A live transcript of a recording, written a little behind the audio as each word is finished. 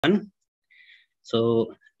everyone.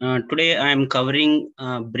 Today I am covering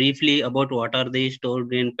briefly about what are the stored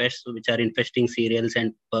grain pests which are infesting cereals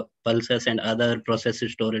and pulses and other processed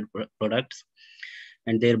storage products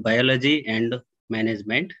and their biology and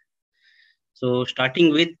management. So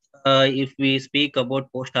starting with if we speak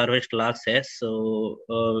about post-harvest losses, I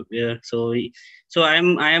will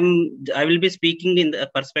be speaking in the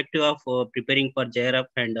perspective of preparing for JRF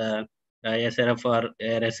and SRF or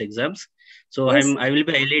ARS exams. So Yes, I will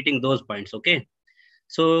be highlighting those points. Okay.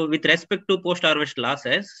 So with respect to post-harvest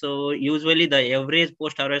losses, so usually the average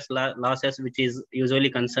post-harvest losses, which is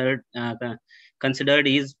usually considered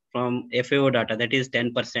is from FAO data, that is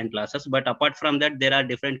 10% losses. But apart from that, there are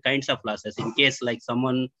different kinds of losses. In case like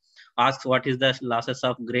someone asks what is the losses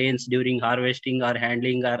of grains during harvesting or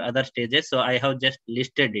handling or other stages, so I have just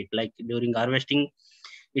listed it. Like during harvesting,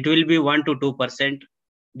 it will be 1 to 2%.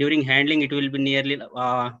 During handling, it will be nearly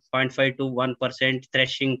 0.5 to 1%,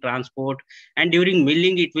 threshing, transport, and during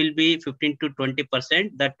milling, it will be 15 to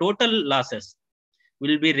 20%. The total losses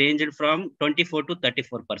will be ranged from 24 to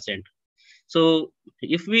 34%. So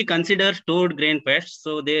if we consider stored grain pests,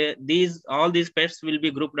 so all these pests will be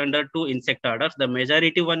grouped under two insect orders. The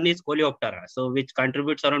majority one is Coleoptera, so which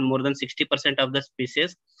contributes around more than 60% of the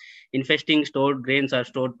species infesting stored grains or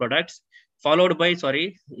stored products. Followed by,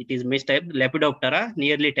 sorry, it is mistyped, Lepidoptera,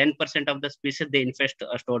 nearly 10% of the species they infest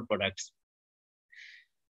stored products.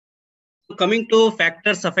 Coming to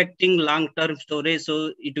factors affecting long-term storage,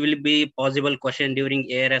 so it will be possible question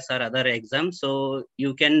during ARS or other exams. So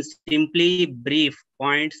you can simply brief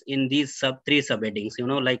points in these three subheadings.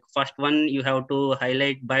 Like first one, you have to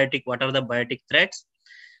highlight biotic. What are the biotic threats?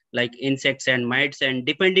 Like insects and mites, and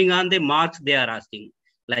depending on the marks they are asking.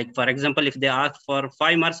 Like for example, if they ask for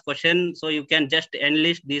 5 marks question, so you can just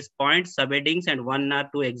enlist these points, subheadings, and 1 or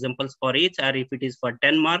 2 examples for each. Or if it is for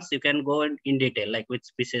 10 marks, you can go in detail, like with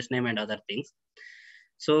species name and other things.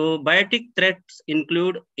 So biotic threats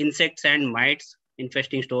include insects and mites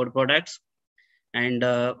infesting stored products, and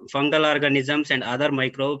fungal organisms and other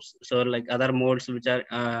microbes. So like other molds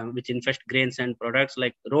which infest grains and products,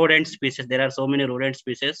 like rodent species. There are so many rodent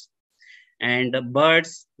species, and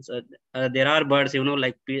birds. So, there are birds,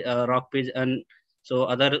 like rock pigeon. So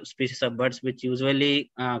other species of birds which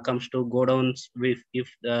usually comes to go down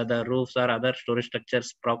if the roofs or other storage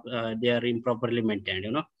structures they are improperly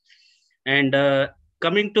maintained. And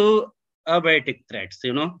coming to abiotic threats,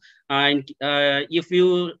 if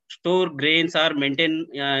you store grains or maintain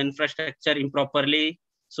infrastructure improperly,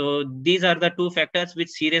 so these are the two factors which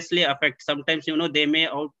seriously affect. Sometimes, they may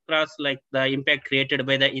outcross like the impact created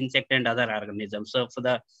by the insect and other organisms. So for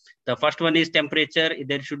the first one is temperature.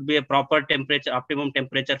 There should be a proper temperature, optimum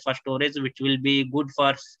temperature for storage, which will be good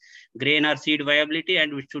for grain or seed viability,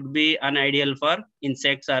 and which should be unideal for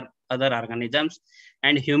insects or other organisms.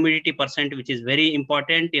 And humidity percent, which is very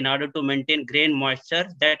important in order to maintain grain moisture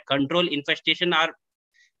that control infestation or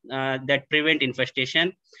that prevent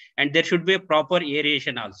infestation. And there should be a proper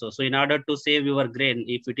aeration also. So in order to save your grain,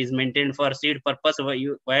 if it is maintained for seed purpose,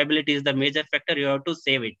 viability is the major factor, you have to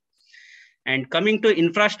save it. And coming to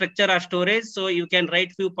infrastructure or storage, so you can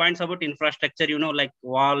write few points about infrastructure, like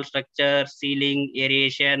wall structure, ceiling,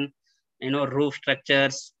 aeration, roof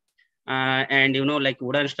structures, and like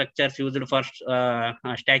wooden structures used for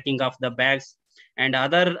stacking of the bags. And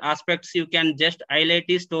other aspects you can just highlight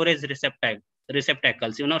is storage receptacles.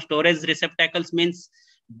 Storage receptacles means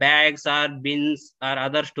bags or bins or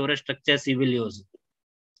other storage structures you will use.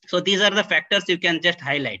 So these are the factors you can just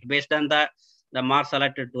highlight based on the marks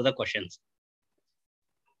allotted to the questions.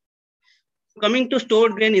 Coming to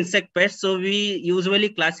stored grain insect pests, so we usually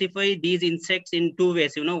classify these insects in two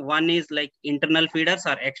ways. One is like internal feeders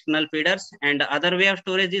or external feeders, and the other way of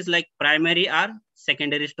storage is like primary or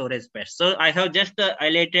secondary storage pests. So I have just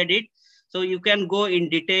highlighted it. So you can go in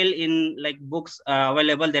detail in like books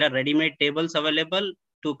available. There are ready-made tables available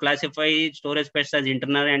to classify storage pests as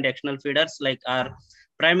internal and external feeders, like our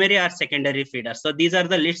primary or secondary feeders. So these are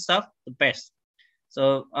the lists of pests.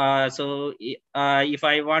 So if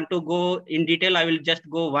I want to go in detail, I will just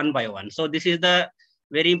go one by one. So this is the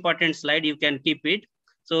very important slide. You can keep it.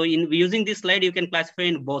 So in using this slide, you can classify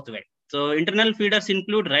in both ways. So internal feeders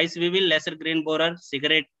include rice weevil, lesser grain borer,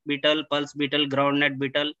 cigarette beetle, pulse beetle, groundnut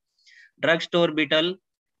beetle, drugstore beetle,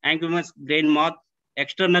 anguimous grain moth.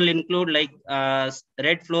 External include like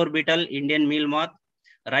red floor beetle, Indian meal moth,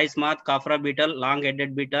 rice moth, Khafra beetle,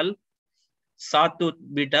 long-headed beetle, sawtooth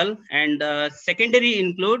beetle. And secondary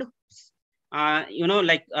include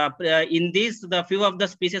in these the few of the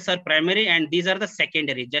species are primary and these are the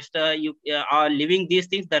secondary. Just you are leaving these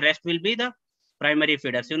things, the rest will be the primary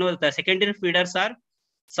feeders. The secondary feeders are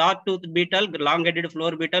sawtooth beetle, long-headed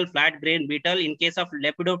floor beetle, flat-grained beetle. In case of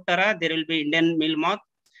Lepidoptera, there will be Indian meal moth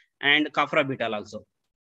and Khafra beetle also.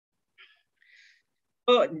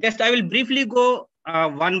 So just I will briefly go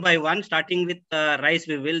one by one, starting with rice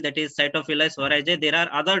weevil, that is Cytophilus verae. There are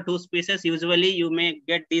other two species. Usually, you may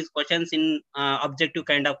get these questions in objective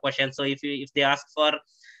kind of questions. So if they ask for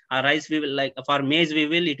rice weevil, like for maize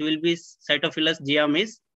weevil, it will be Cytophilus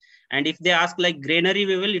giamis, and if they ask like granary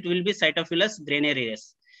weevil, it will be Cytophilus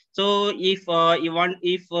granaries. So if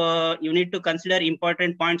you need to consider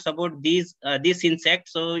important points about these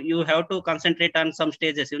insects, so you have to concentrate on some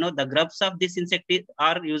stages. You know, the grubs of this insect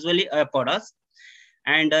are usually apodas,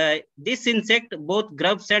 and this insect, both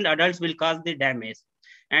grubs and adults, will cause the damage.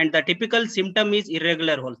 And the typical symptom is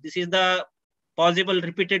irregular holes. This is the possible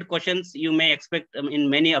repeated questions you may expect in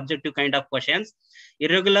many objective kind of questions.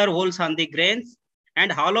 Irregular holes on the grains and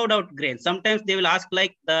hollowed out grains. Sometimes they will ask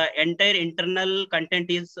like the entire internal content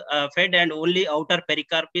is fed and only outer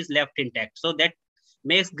pericarp is left intact. So that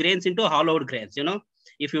makes grains into hollowed grains. You know,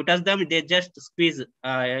 if you touch them, they just squeeze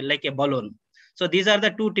like a balloon. So these are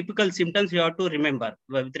the two typical symptoms you have to remember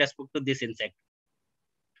with respect to this insect.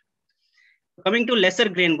 Coming to lesser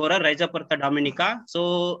grain borer, Rhizoportha dominica.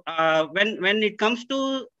 So when it comes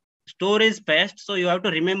to storage pest, so you have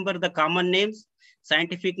to remember the common names,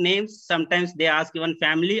 scientific names. Sometimes they ask even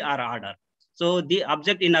family or order. So the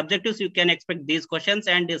in objectives, you can expect these questions,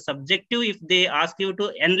 and the subjective, if they ask you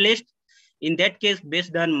to enlist, in that case,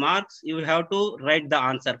 based on marks, you have to write the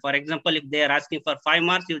answer. For example, if they are asking for 5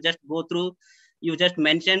 marks, you just go through, you just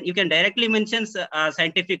mention, you can directly mention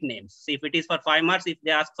scientific names. So if it is for 5 marks, if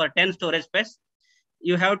they ask for 10 storage pests,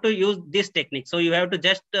 you have to use this technique. So you have to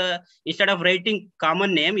just, instead of writing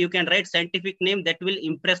common name, you can write scientific name that will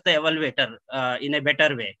impress the evaluator in a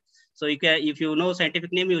better way. So you can, if you know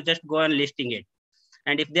scientific name, you just go on listing it.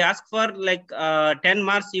 And if they ask for like 10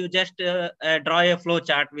 marks, you just draw a flow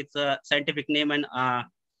chart with scientific name and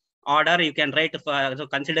order. You can write, so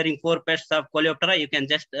considering 4 pests of Coleoptera, you can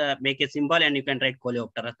just make a symbol and you can write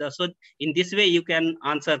Coleoptera. So in this way, you can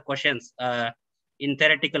answer questions in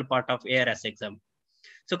theoretical part of ARS exam.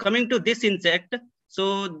 So coming to this insect,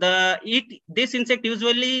 so this insect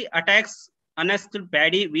usually attacks unhusked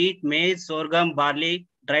paddy, wheat, maize, sorghum, barley,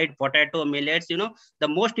 dried potato, millets. You know, the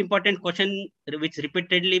most important question which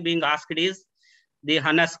repeatedly being asked is the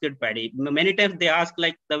unhusked paddy. Many times they ask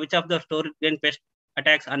like which of the store grain pest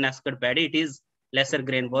attacks unhusked paddy. It is lesser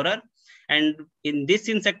grain borer. And in this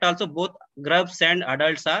insect also, both grubs and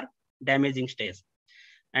adults are damaging stage.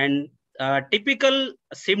 And typical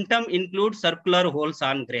symptom include circular holes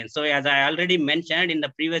on grain. So as I already mentioned in the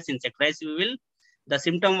previous insect, rice weevil, the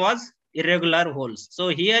symptom was irregular holes. So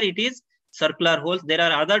here it is circular holes. There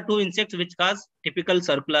are other 2 insects which cause typical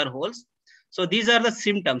circular holes. So these are the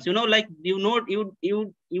symptoms. You know, like you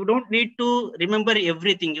don't need to remember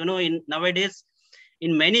everything. You know, in nowadays,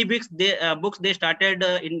 in many books they started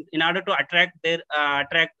in order to attract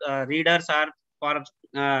readers or for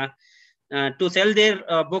to sell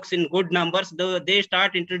their books in good numbers, they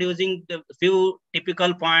start introducing the few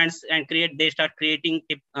typical points and they start creating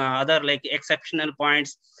other like exceptional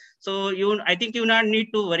points. So I think you not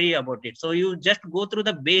need to worry about it. So you just go through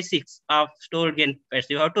the basics of stored grain pests.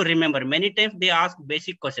 You have to remember, many times they ask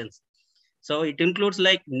basic questions. So it includes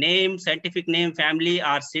like name, scientific name, family,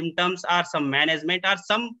 or symptoms, or some management, or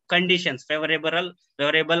some conditions, favorable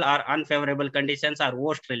or unfavorable conditions, are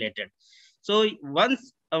host related. So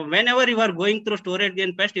whenever you are going through storage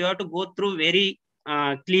grain pest, you have to go through very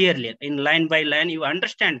clearly in line by line. You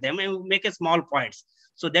understand them and make a small points.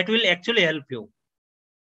 So that will actually help you.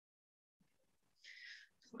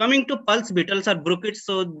 Coming to pulse beetles or bruchids,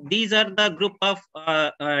 so these are the group of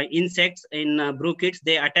insects in bruchids.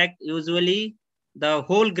 They attack usually the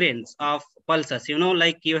whole grains of pulses. You know,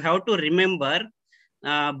 like you have to remember,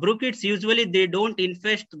 bruchids usually they don't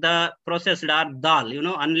infest the processed or dal, you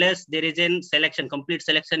know, unless there is a selection, complete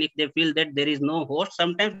selection. If they feel that there is no host,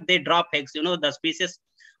 sometimes they drop eggs. You know, the species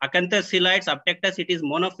Acanthus ciliates, Aptectus, it is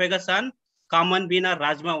monophagous on common bean or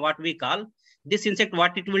rajma, what we call. This insect,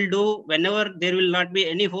 what it will do, whenever there will not be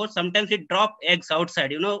any host, sometimes it drop eggs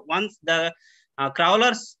outside. You know, once the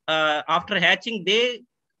crawlers, after hatching, they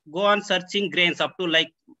go on searching grains up to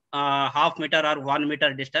like half meter or 1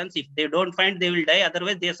 meter distance. If they don't find, they will die.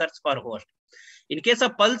 Otherwise, they search for host. In case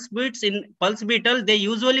of pulse beetle, they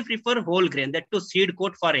usually prefer whole grain, that to seed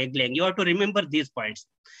coat for egg laying. You have to remember these points.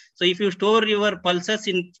 So if you store your pulses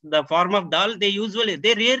in the form of dal, they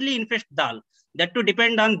rarely infest dal. That to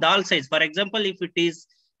depend on dal size. For example, if it is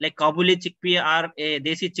like Kabuli chickpea or a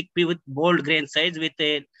desi chickpea with bold grain size with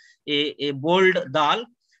a bold dal,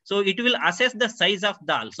 So it will assess the size of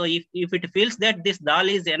dal. So if it feels that this dal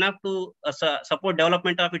is enough to support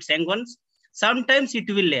development of its young ones, sometimes it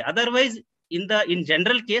will lay. Otherwise, in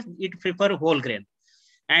general case, it prefer whole grain.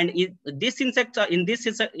 And this insect, in this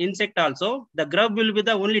insect also, the grub will be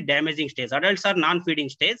the only damaging stage. Adults are non-feeding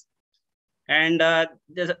stage. And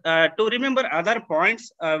to remember other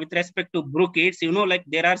points with respect to broochids, like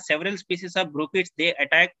there are several species of broochids. They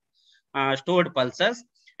attack stored pulses.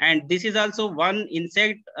 And this is also one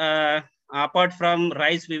insect, apart from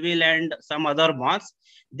rice weevil and some other moths.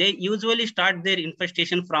 They usually start their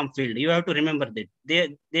infestation from field. You have to remember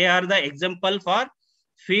that. They are the example for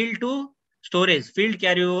field to storage, field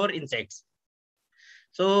carryover insects.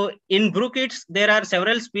 So in broochids, there are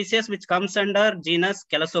several species which comes under genus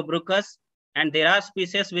Calosobruchus, and there are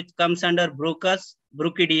species which comes under Bruchus,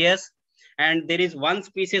 Bruchidius, and there is one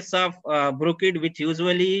species of bruchid which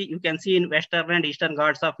usually you can see in western and eastern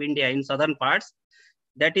Ghats of India, in southern parts.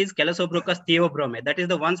 That is Calosobruchus theobrome. That is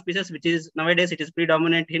the one species which is nowadays it is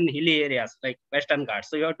predominant in hilly areas like western Ghats.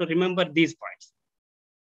 So you have to remember these points.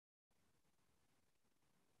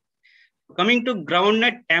 Coming to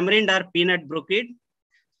groundnut, tamarind, or peanut bruchid.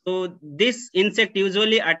 So this insect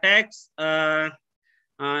usually attacks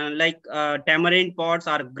tamarind pods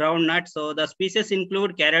or groundnut. So the species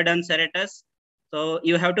include Caradon serratus. So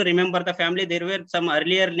you have to remember the family. There were some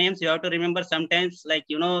earlier names. You have to remember sometimes, like,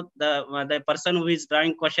 the person who is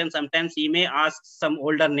drawing questions, sometimes he may ask some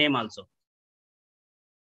older name also.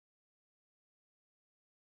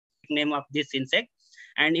 Name of this insect.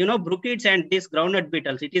 And bruchids and these groundnut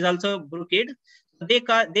beetles, it is also bruchid.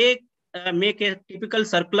 They make a typical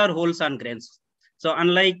circular holes on grains. So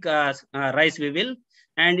unlike rice weevil,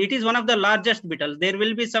 and it is one of the largest beetles. There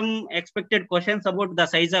will be some expected questions about the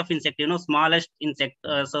size of insect, smallest insect.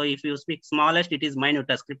 So if you speak smallest, it is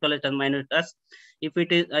minutus, Cryptolectus minutus.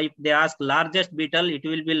 If they ask largest beetle, it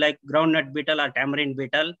will be like groundnut beetle or tamarind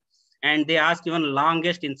beetle. And they ask even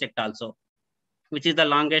longest insect also, which is the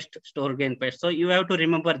longest store grain pest. So you have to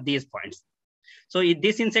remember these points. So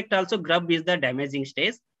this insect also, grub is the damaging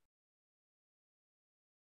stage.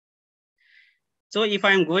 So if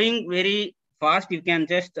I'm going very fast, you can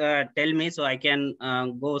just tell me so I can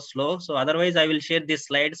go slow. So otherwise I will share this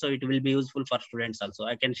slide, so it will be useful for students also.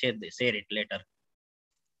 I can share it later.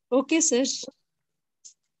 Okay, sir.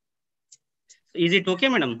 Is it okay,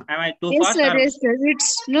 madam? Am I too yes, fast? Sir, yes, sir.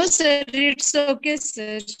 No, sir. It's okay,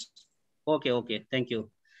 sir. Okay. Thank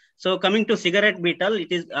you. So coming to cigarette beetle,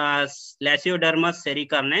 it is Lasiodermus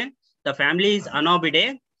sericarne. The family is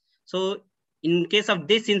Anobidae. So in case of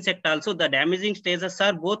this insect also, the damaging stages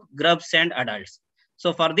are both grubs and adults.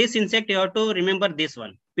 So for this insect, you have to remember this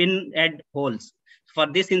one, pinhead holes. For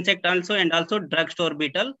this insect also, and also drugstore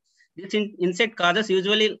beetle, this insect causes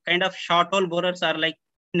usually kind of short hole borers are like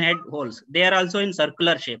pinhead holes. They are also in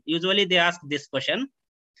circular shape. Usually they ask this question,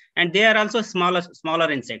 and they are also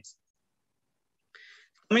smaller insects.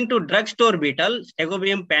 Coming to drugstore beetle,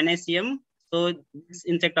 Stegobium panaceum. So this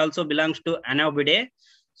insect also belongs to Anobidae.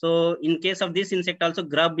 So in case of this insect also,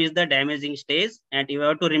 grub is the damaging stage, and you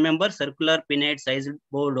have to remember circular pinnate sized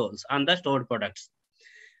bored holes on the stored products.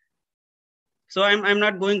 So I'm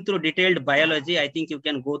not going through detailed biology. I think you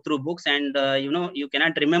can go through books, and you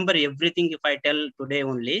cannot remember everything if I tell today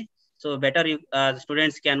only. So better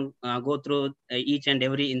students can go through each and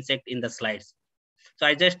every insect in the slides. So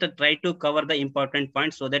I just try to cover the important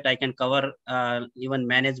points so that I can cover even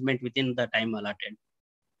management within the time allotted.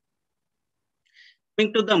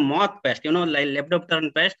 Coming to the moth pest, like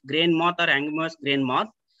leptopteran pest, grain moth or anguimous grain moth.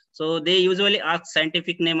 So they usually ask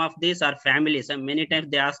scientific name of this or families. And many times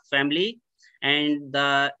they ask family. And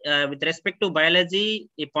with respect to biology,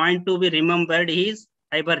 a point to be remembered is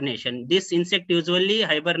hibernation. This insect usually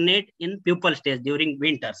hibernate in pupal stage during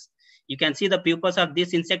winters. You can see the pupils of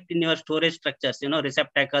this insect in your storage structures,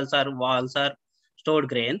 receptacles or walls or stored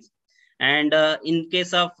grains. And in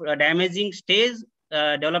case of damaging stage,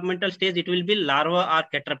 developmental stage, it will be larva or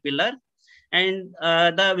caterpillar. And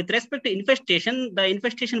with respect to infestation, the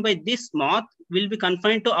infestation by this moth will be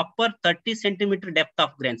confined to upper 30 centimeter depth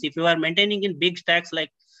of grains. If you are maintaining in big stacks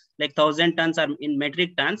like 1,000 tons or in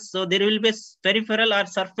metric tons, so there will be peripheral or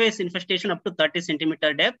surface infestation up to 30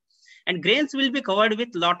 centimeter depth, and grains will be covered with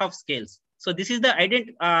lot of scales. So this is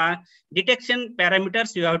the detection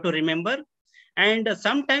parameters you have to remember. And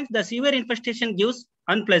sometimes the severe infestation gives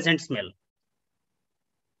unpleasant smell.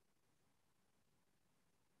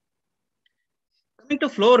 Coming to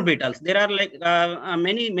floor beetles, there are like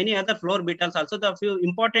many other floor beetles also. The few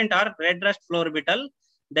important are red rust floor beetle,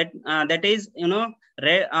 that is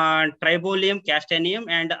Tribolium castaneum,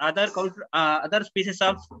 and other species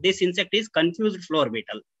of this insect is confused floor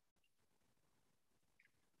beetle.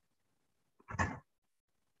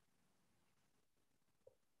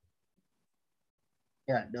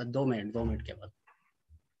 Yeah, 2 minutes, 2 minutes के बाद.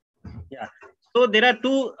 Yeah. So there are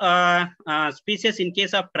two species in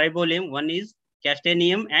case of tribolium. One is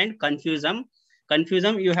Castanium and Confusum.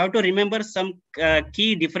 Confusum, you have to remember some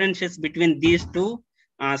key differences between these two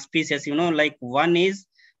species. You know, like one is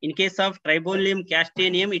in case of tribolium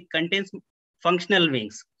Castanium, it contains functional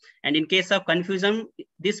wings, and in case of Confusum,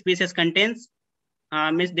 this species contains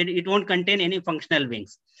means that it won't contain any functional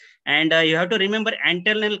wings. And you have to remember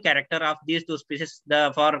antennal character of these two species.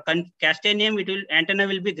 The for Castanium, it will antenna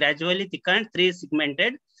will be gradually thickened, three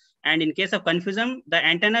segmented, and in case of Confusum, the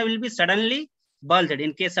antenna will be suddenly bulged.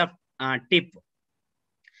 In case of tip,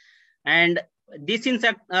 and this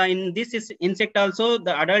insect in this is insect also,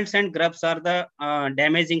 the adults and grubs are the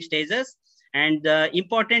damaging stages. And the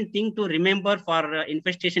important thing to remember for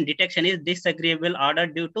infestation detection is disagreeable order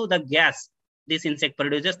due to the gas this insect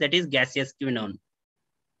produces, that is gaseous quinone.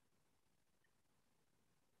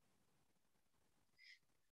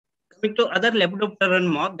 Coming to other lepidopteran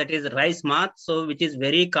moth, that is rice moth, so which is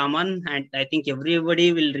very common, and I think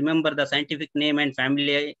everybody will remember the scientific name and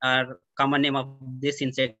family or common name of this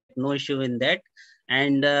insect. No issue in that.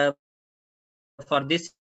 And for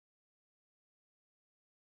this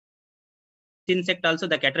insect also,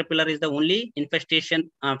 the caterpillar is the only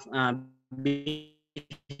infestation of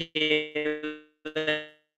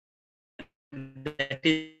that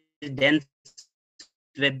is dense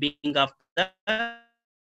webbing of the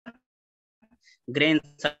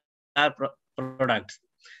grains or products.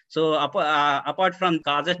 So apart from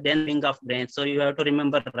causes dense webbing of grains, so you have to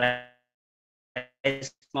remember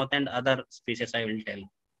rice moth and other species I will tell.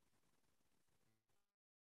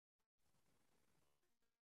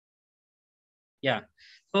 Yeah.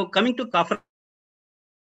 So coming to copper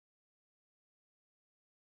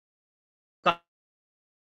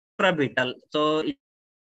beetle, so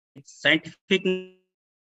its scientific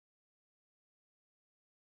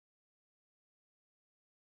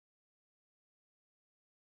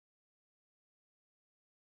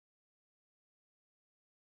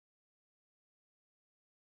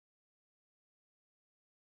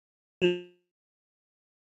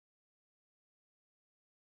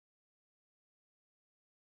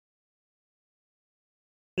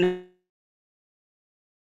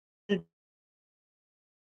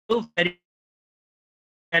very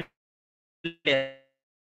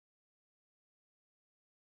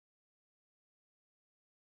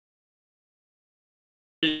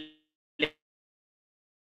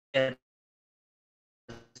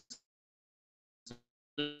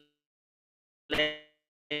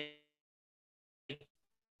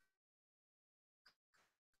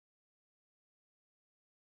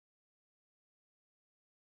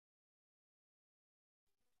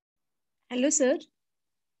Hello, sir.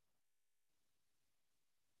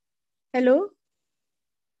 Hello.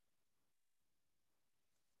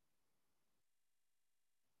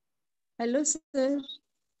 Hello, sir.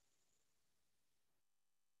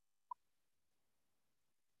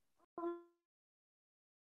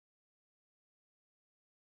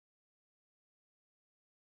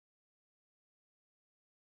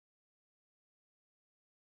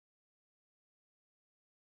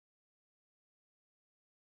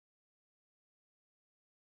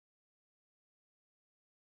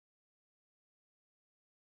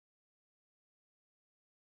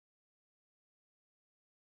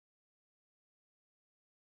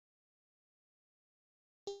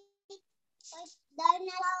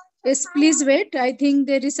 Yes, please wait. I think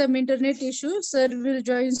there is some internet issue. Sir will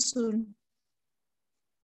join soon.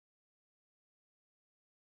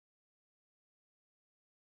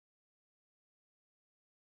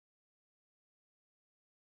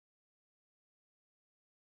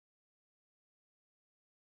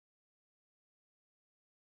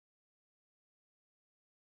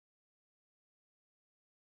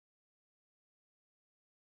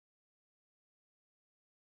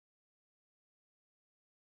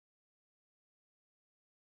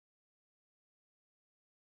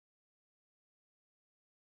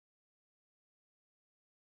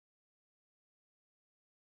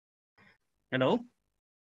 hello.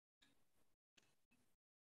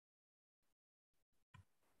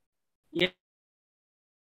 Yes,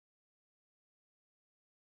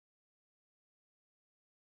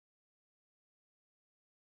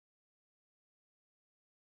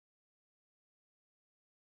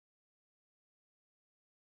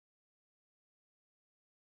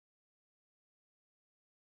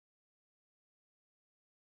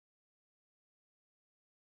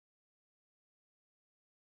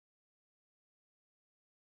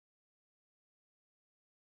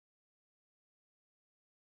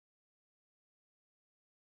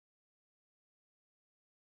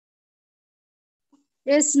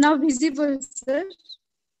 Yes, now visible, sir.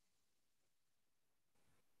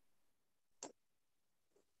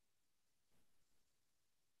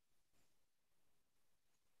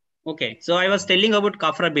 Okay, so I was telling about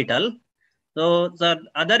Kafra beetle. So the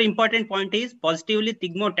other important point is positively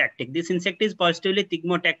thigmotactic. This insect is positively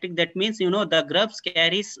thigmotactic. That means, the grubs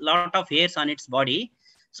carries lot of hairs on its body.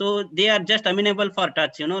 So they are just amenable for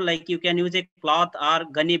touch, like you can use a cloth or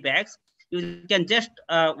gunny bags. You can just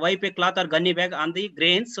wipe a cloth or gunny bag on the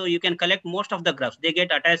grains. So you can collect most of the grubs. They get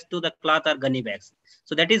attached to the cloth or gunny bags.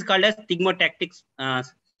 So that is called as thigmotactic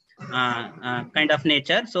kind of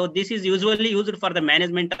nature. So this is usually used for the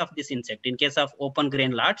management of this insect in case of open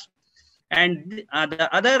grain lots. And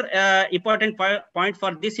the other important point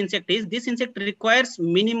for this insect is this insect requires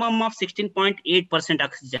minimum of 16.8%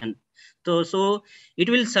 oxygen. So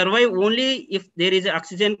it will survive only if there is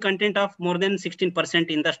oxygen content of more than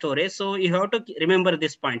 16% in the storage. So you have to remember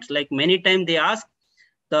this point. Like many times they ask,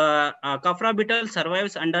 the Kafra beetle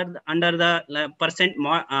survives under the percent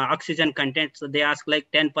oxygen content. So they ask like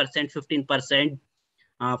 10%, 15%,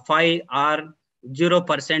 5 or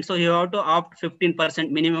 0%. So you have to opt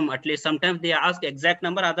 15% minimum at least. Sometimes they ask exact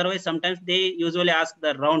number. Otherwise, sometimes they usually ask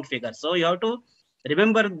the round figure. So you have to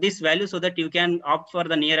remember this value so that you can opt for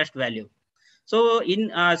the nearest value. So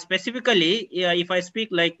in specifically, if I speak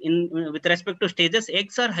like in with respect to stages,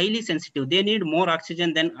 eggs are highly sensitive. They need more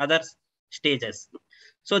oxygen than other stages.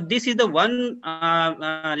 So this is the one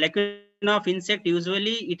lacuna of insect.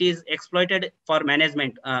 Usually it is exploited for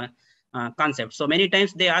management concept. So many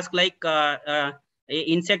times they ask like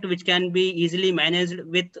insect which can be easily managed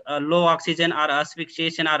with low oxygen or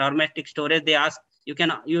asphyxiation or hermetic storage. They ask you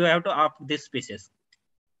have to opt this species.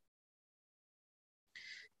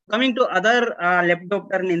 Coming to other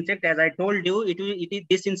lepidopteran insect, as I told you,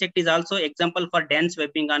 this insect is also example for dense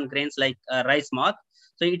webbing on grains like rice moth.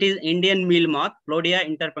 So it is Indian meal moth, Plodia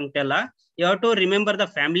interpunctella. You have to remember the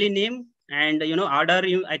family name and order.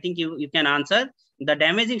 I think you can answer. The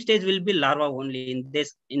damaging stage will be larva only in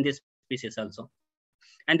this species also,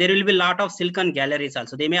 and there will be a lot of silken galleries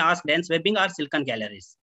also. They may ask dense webbing or silken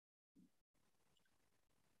galleries.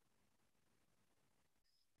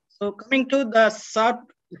 So coming to the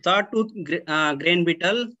sawtooth grain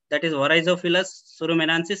beetle, that is Oryzophilus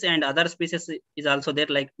surumenensis, and other species is also there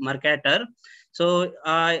like Mercator. So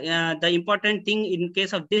the important thing in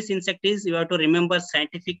case of this insect is you have to remember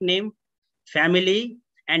scientific name, family,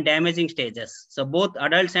 and damaging stages. So both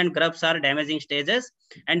adults and grubs are damaging stages.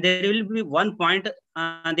 And there will be one point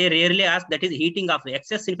they rarely ask, that is heating of.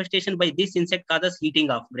 Excess infestation by this insect causes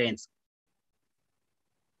heating of grains.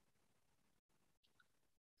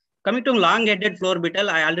 Coming to long-headed floor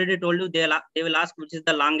beetle, I already told you they will ask which is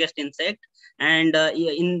the longest insect, and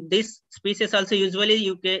in this species also usually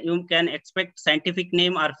you can expect scientific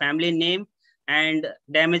name or family name and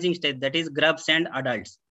damaging stage, that is grubs and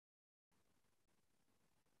adults.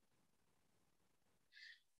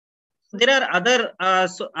 There are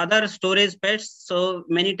other storage pests. So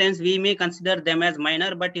many times we may consider them as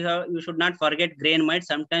minor, but you should not forget grain mites.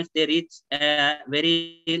 Sometimes they reach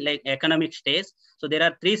very like economic stage. So there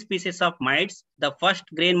are 3 species of mites. The first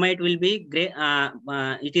grain mite will be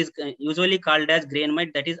it is usually called as grain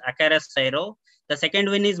mite, that is Acarus syro. The second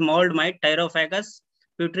one is mold mite, Tyrophagus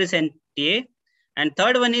putrescentiae, and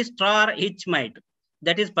third one is straw hitch mite,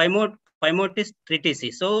 that is Pimotis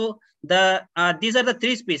tritici. So these are the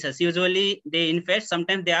 3 species. Usually they infest.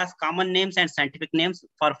 Sometimes they ask common names and scientific names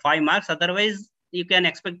for 5 marks. Otherwise, you can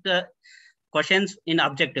expect questions in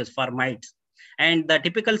objectives for mites. And the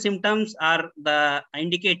typical symptoms are the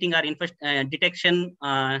indicating or detection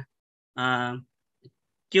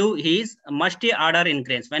cue is musty odor in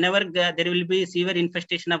grains. Whenever there will be severe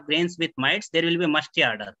infestation of grains with mites, there will be musty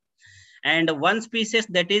odor. And one species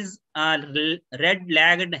that is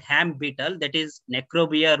red-legged ham beetle, that is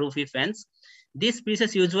Necrobia rufifens. This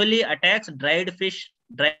species usually attacks dried fish,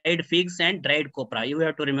 dried figs, and dried copra. You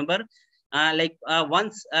have to remember,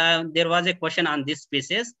 once there was a question on this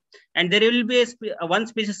species, and there will be one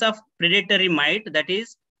species of predatory mite, that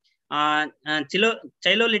is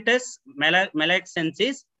Chilolitis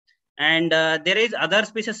malaxensis. And there is other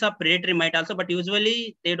species of predatory mite also, but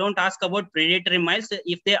usually they don't ask about predatory mites.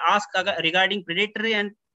 If they ask regarding predatory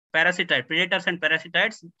and predators and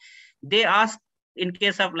parasitoids, they ask in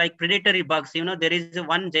case of like predatory bugs. There is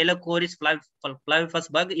one Gylocoris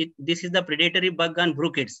flavifus bug. This is the predatory bug on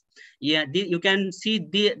brookids. Yeah, you can see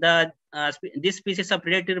this species of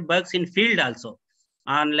predatory bugs in field also.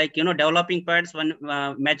 on like, developing parts, when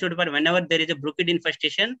matured part, whenever there is a bruchid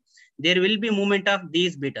infestation, there will be movement of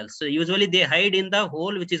these beetles. So usually they hide in the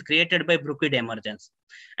hole which is created by bruchid emergence.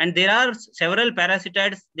 And there are several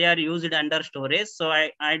parasitoids, they are used under storage. So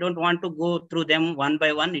I don't want to go through them one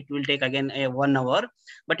by one. It will take again 1 hour.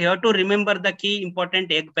 But you have to remember the key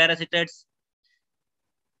important egg parasitoids.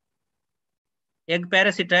 Egg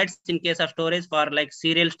parasitoids in case of storage for like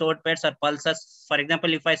cereal stored pets or pulses. For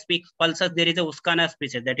example, if I speak pulses, there is a Uscana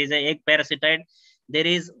species, that is an egg parasitoid. There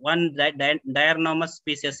is one Diarnomus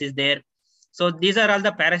species is there. So these are all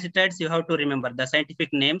the parasitoids you have to remember, the scientific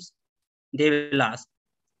names they will ask.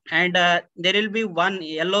 And there will be one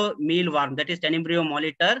yellow mealworm, that is Tenebrio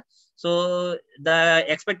molitor. So the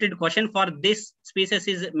expected question for this species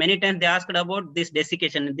is, many times they asked about this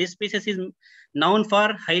desiccation. This species is known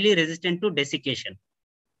for highly resistant to desiccation.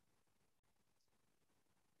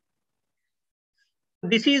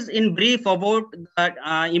 This is in brief about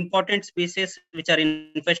the important species which are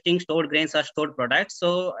infesting stored grains or stored products.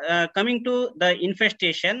 So coming to the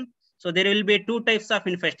infestation, so there will be two types of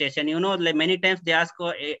infestation. Like many times they ask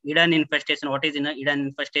hidden infestation. What is hidden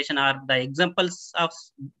infestation? Are the examples of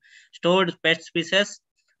stored pest species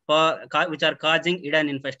which are causing hidden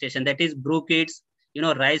infestation. That is bruchids,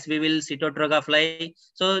 rice weevil, Cetotroga fly.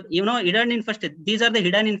 So, hidden infestation, these are the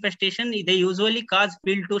hidden infestation. They usually cause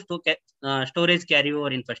field to storage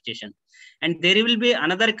carryover infestation. And there will be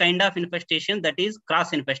another kind of infestation, that is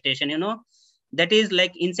cross infestation, that is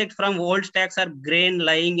like insect from old stacks or grain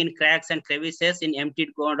lying in cracks and crevices in emptied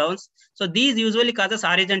godowns. So these usually causes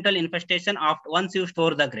horizontal infestation after once you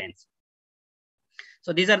store the grains.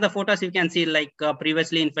 So these are the photos you can see, like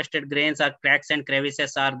previously infested grains or cracks and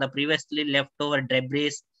crevices are the previously leftover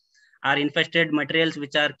debris, are infested materials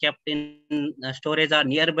which are kept in storage or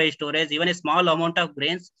nearby storage. Even a small amount of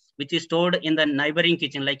grains which is stored in the neighboring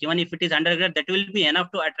kitchen, like even if it is underground, that will be enough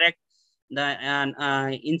to attract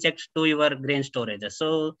the insects to your grain storage.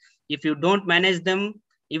 So if you don't manage them,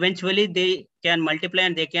 eventually they can multiply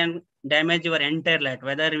and they can damage your entire lot,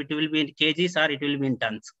 whether it will be in kgs or it will be in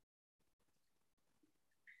tons.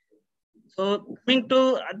 So coming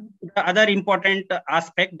to the other important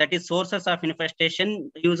aspect, that is sources of infestation.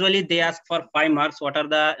 Usually they ask for 5 marks. What are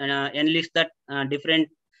the enlist that different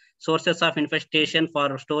sources of infestation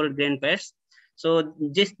for stored grain pests. So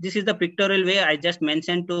this is the pictorial way I just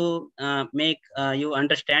mentioned to make you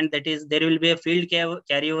understand. That is, there will be a field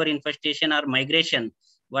carryover infestation or migration.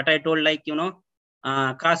 What I told, like,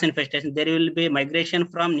 cross infestation, there will be migration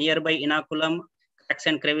from nearby inoculum, cracks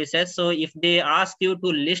and crevices. So if they ask you to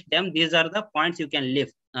list them, these are the points you can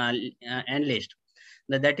list.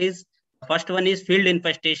 That is, first one is field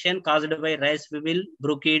infestation caused by rice weevil,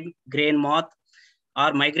 bruchid, grain moth,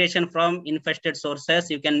 or migration from infested sources.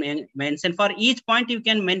 You can mention, for each point you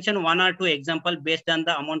can mention 1 or 2 example based on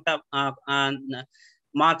the amount of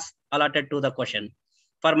marks allotted to the question.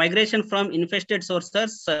 For migration from infested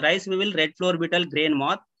sources, rice weevil, red floor beetle, grain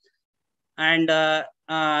moth, and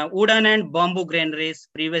wooden and bamboo granaries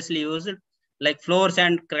previously used, like floors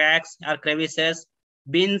and cracks or crevices,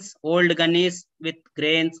 bins, old gunnies with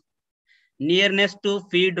grains, nearness to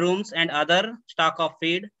feed rooms and other stock of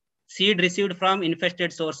feed, seed received from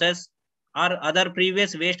infested sources or other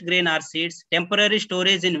previous waste grain or seeds, temporary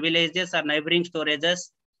storage in villages or neighboring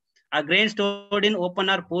storages, a grain stored in open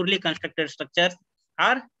or poorly constructed structures,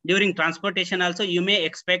 or during transportation also you may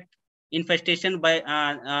expect infestation by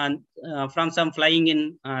from some flying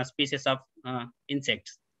in species of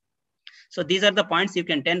insects. So these are the points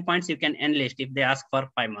 10 points you can enlist if they ask for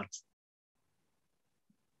 5 marks.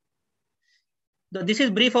 So this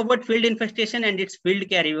is brief about field infestation and its field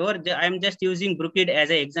carryover. I'm just using bruchid as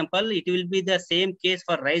an example. It will be the same case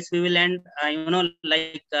for rice weevil and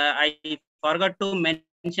I forgot to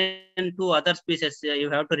mention 2 other species. You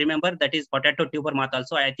have to remember, that is potato tuber moth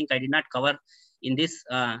also. I think I did not cover in this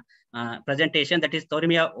presentation. That is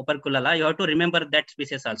Thorimia operculata. You have to remember that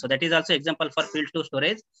species also. That is also example for field to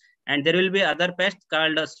storage. And there will be other pest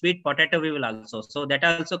called sweet potato weevil also. So that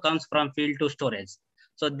also comes from field to storage.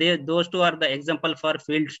 So those 2 are the example for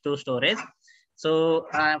field to storage. So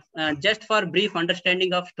just for brief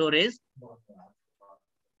understanding of storage,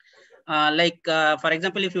 for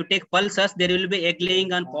example, if you take pulses, there will be egg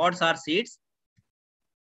laying on pods or seeds.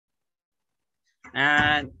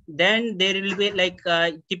 Then there will be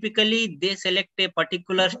typically they select a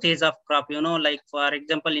particular stage of crop, like for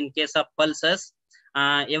example, in case of pulses,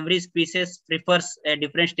 every species prefers a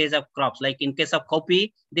different stage of crops. Like in case of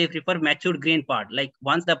cowpea, they prefer matured green pod. Like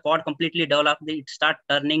once the pod completely developed, it start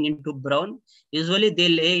turning into brown. Usually they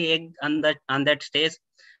lay egg on that stage.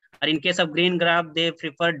 Or in case of green grab, they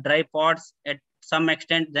prefer dry pods at some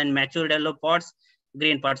extent, then matured yellow pods.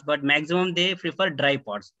 green pods, but maximum they prefer dry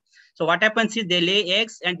pods. So what happens is they lay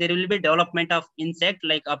eggs and there will be development of insect,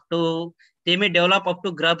 like up to, they may develop up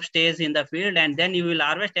to grub stage in the field, and then you will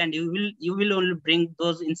harvest and you will only bring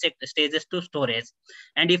those insect stages to storage.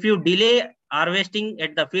 And if you delay harvesting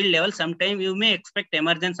at the field level, sometime you may expect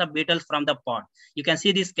emergence of beetles from the pod. You can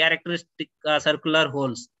see these characteristic circular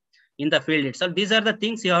holes in the field itself. These are the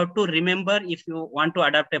things you have to remember if you want to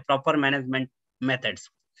adopt a proper management methods.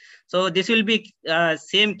 So this will be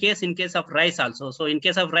same case in case of rice also. So in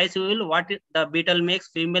case of rice, you will, what the beetle makes,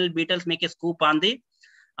 female beetles make a scoop on the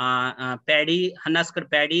paddy, husked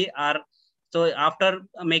paddy, or so after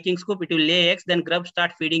making scoop, it will lay eggs, then grubs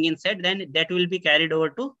start feeding inside, then that will be carried over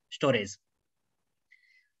to storage.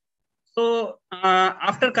 So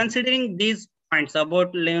after considering these points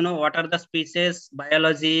about, what are the species,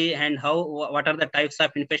 biology, and how, what are the types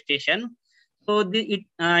of infestation. So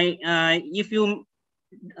if you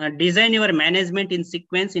design your management in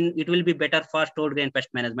sequence, it will be better for stored grain pest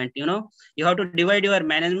management. You have to divide your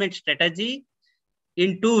management strategy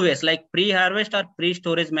in two ways, like pre-harvest or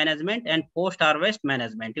pre-storage management and post-harvest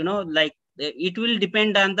management. Like it will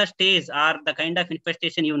depend on the stage or the kind of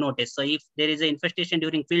infestation you notice. So if there is an infestation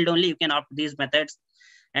during field only, you can opt these methods.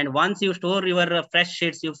 And once you store your fresh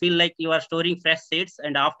seeds, you feel like you are storing fresh seeds,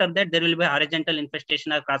 and after that there will be horizontal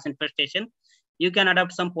infestation or cross infestation, you can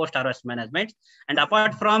adopt some post-harvest management. And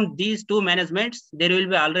apart from these two managements, there will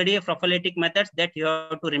be already a prophylactic methods that you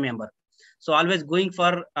have to remember. So always going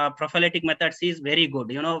for prophylactic methods is very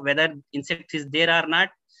good, whether insect is there or not.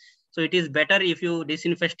 So it is better if you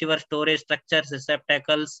disinfest your storage structures,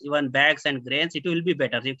 receptacles, even bags and grains, it will be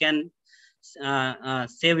better. You can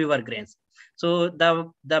save your grains. So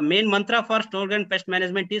the main mantra for stored grain pest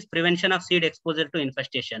management is prevention of seed exposure to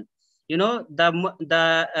infestation. The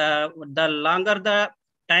longer the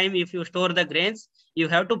time if you store the grains, you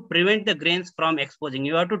have to prevent the grains from exposing.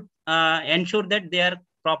 You have to ensure that they are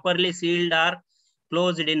properly sealed or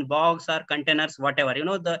closed in box or containers, whatever.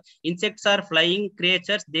 The insects are flying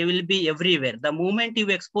creatures, they will be everywhere. The moment you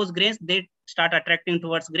expose grains, they start attracting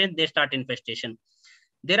towards grains, they start infestation.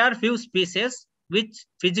 There are few species which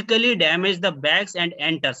physically damage the bags and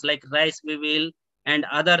enters, like rice weevil and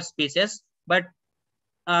other species. But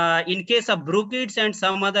in case of broochids and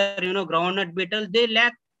some other, groundnut beetle, they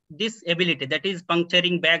lack this ability, that is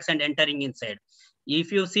puncturing bags and entering inside.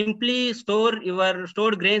 If you simply store your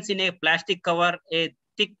stored grains in a plastic cover, a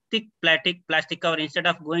thick plastic cover, instead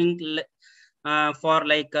of going for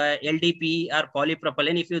like LDP or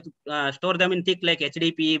polypropylene, if you store them in thick like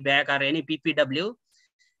HDPE bag or any PPW,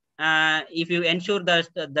 if you ensure that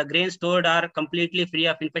the grains stored are completely free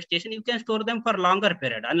of infestation, you can store them for longer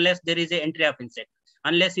period, unless there is a entry of insect,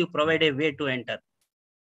 unless you provide a way to enter.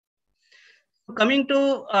 Coming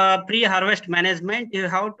to pre-harvest management, you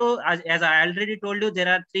have to, as I already told you, there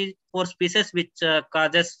are 3-4 species which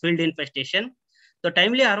causes field infestation. So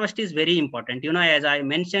timely harvest is very important. As I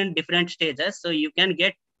mentioned, different stages, so you can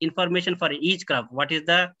get information for each crop. What is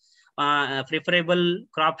the preferable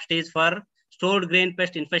crop stage for stored grain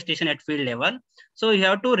pest infestation at field level? So you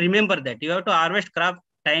have to remember that you have to harvest crop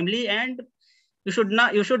timely, and you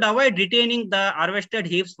should avoid retaining the harvested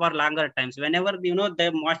heaps for longer times. Whenever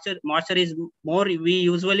the moisture is more, we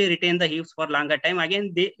usually retain the heaps for longer time.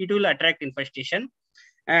 Again, it will attract infestation.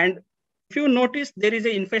 And if you notice there is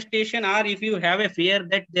an infestation, or if you have a fear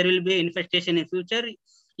that there will be infestation in future,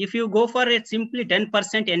 if you go for a simply 10%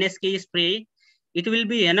 NSK spray, it will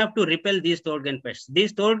be enough to repel these stored grain pests. These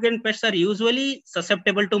stored grain pests are usually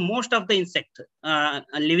susceptible to most of the insects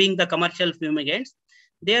living the commercial fumigants.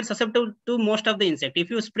 They are susceptible to most of the insect.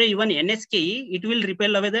 If you spray even NSKE, it will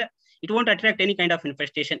repel away it won't attract any kind of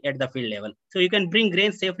infestation at the field level. So you can bring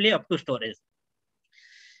grains safely up to storage.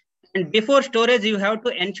 And before storage, you have to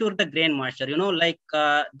ensure the grain moisture. Like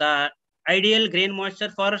the ideal grain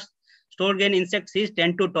moisture for stored grain insects is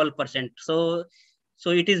 10 to 12%. So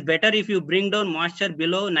it is better if you bring down moisture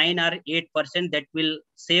below 9 or 8%. That will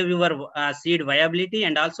save your seed viability,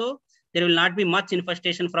 and also there will not be much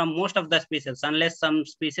infestation from most of the species, unless some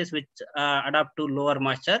species which adapt to lower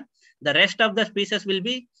moisture. The rest of the species will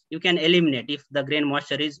be, you can eliminate if the grain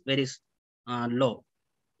moisture is very low.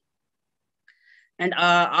 And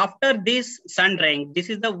after this sun drying, this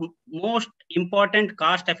is the most important,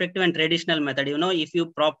 cost-effective and traditional method. If you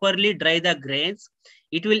properly dry the grains,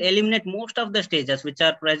 it will eliminate most of the stages which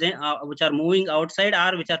are present, which are moving outside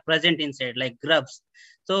or which are present inside, like grubs.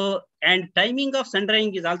 So, and timing of sun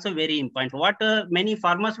drying is also very important. What many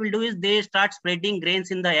farmers will do is they start spreading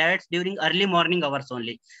grains in the yards during early morning hours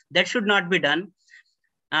only. That should not be done.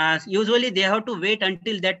 usually they have to wait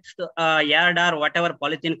until that yard or whatever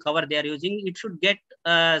polythene cover they are using, it should get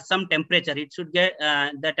some temperature. It should get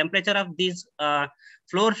the temperature of these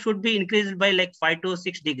floor should be increased by like 5 to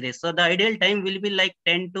 6 degrees. So the ideal time will be like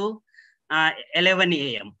 10 to 11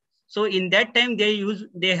 a.m. So in that time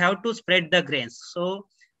they have to spread the grains. So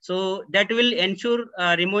that will ensure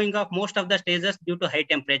removing of most of the stages due to high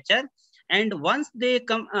temperature. And once they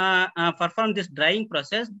come perform this drying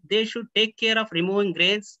process, they should take care of removing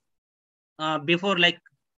grains before like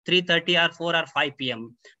 3:30 or 4 or 5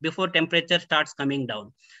 p.m. before temperature starts coming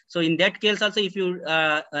down. So in that case also, if you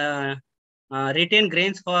retain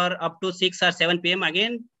grains for up to 6 or 7 p.m.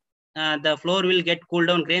 again, the floor will get cooled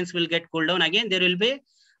down, grains will get cooled down. Again, there will be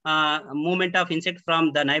movement of insect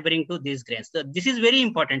from the neighboring to these grains. So this is very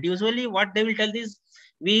important. Usually what they will tell is,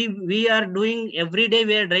 we are doing every day,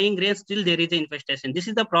 we are drying grains, still there is an infestation. This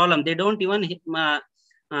is the problem. They don't even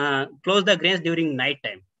close the grains during night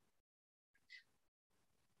time.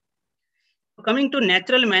 Coming to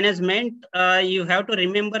natural management, you have to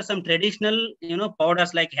remember some traditional,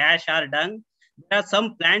 powders like ash or dung. There are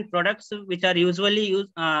some plant products which are usually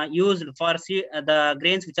used for the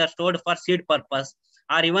grains which are stored for seed purpose,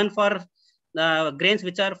 or even for the grains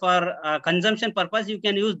which are for consumption purpose. You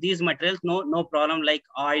can use these materials, no problem, like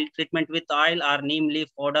oil treatment with oil, or neem leaf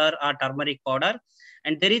powder, or turmeric powder.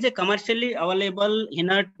 And there is a commercially available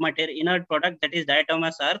inert product, that is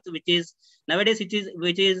diatomaceous earth, which is nowadays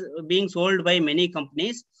which is being sold by many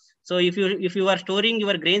companies. So if you are storing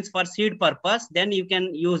your grains for seed purpose, then you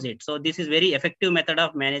can use it. So this is very effective method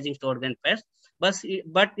of managing stored grain pest.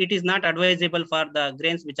 But it is not advisable for the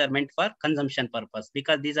grains which are meant for consumption purpose,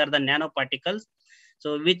 because these are the nanoparticles,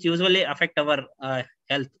 so which usually affect our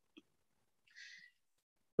health.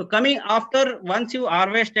 So coming after, once you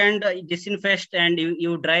harvest and disinfest and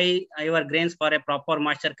you dry your grains for a proper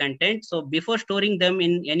moisture content. So before storing them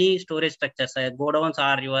in any storage structures, godowns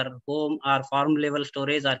or your home or farm level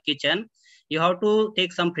storage or kitchen, you have to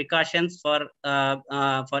take some precautions for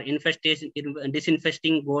infestation,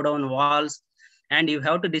 disinfesting godown walls, and you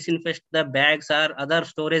have to disinfect the bags or other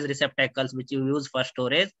storage receptacles which you use for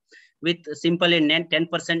storage with simply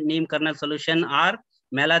 10% neem kernel solution or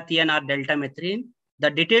malathion or deltamethrin. The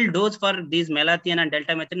detailed dose for these malathion and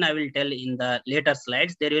deltamethrin I will tell in the later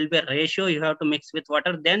slides. There will be a ratio you have to mix with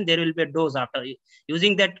water. Then there will be a dose after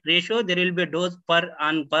using that ratio. There will be a dose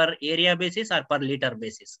per area basis or per liter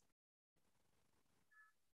basis.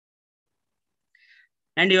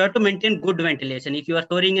 And you have to maintain good ventilation. If you are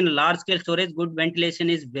storing in large scale storage, good ventilation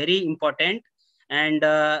is very important. And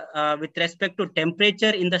with respect to temperature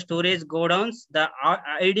in the storage godowns, the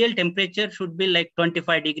ideal temperature should be like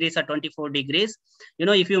 25 degrees or 24 degrees.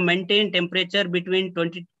 If you maintain temperature between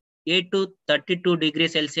 28 to 32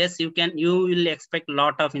 degrees Celsius, you will expect a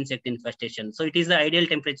lot of insect infestation. So it is the ideal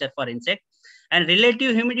temperature for insect. And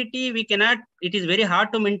relative humidity, it is very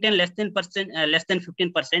hard to maintain less than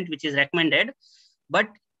 15%, which is recommended. But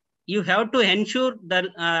you have to ensure that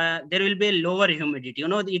there will be a lower humidity.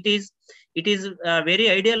 It is very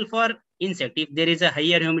ideal for insect if there is a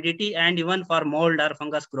higher humidity, and even for mold or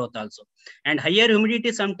fungus growth also. And higher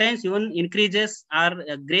humidity sometimes even increases our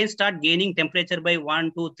grains start gaining temperature by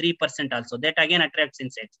 1 to 3% also. That again attracts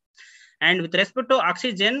insects. And with respect to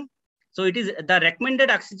oxygen, so it is the recommended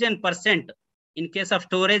oxygen percent in case of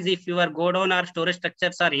storage. If your godown or storage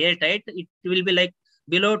structures are airtight, it will be like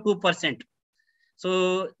below 2%.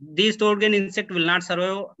 So these stored grain insect will not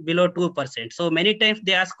survive below 2%. So many times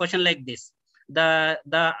they ask question like this: the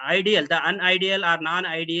ideal, the unideal or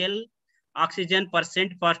non-ideal oxygen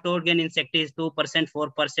percent for stored grain insect is 2%, 4%,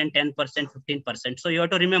 10%, 15%. So you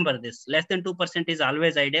have to remember this. Less than 2% is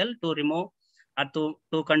always ideal to remove or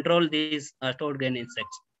to control these stored grain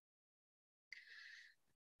insects.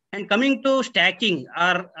 And coming to stacking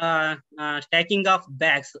or stacking of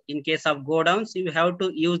bags, in case of godowns, you have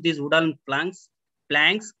to use these wooden planks,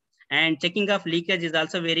 and checking of leakage is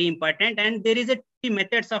also very important. And there is a two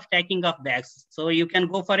methods of stacking of bags. So you can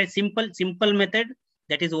go for a simple method,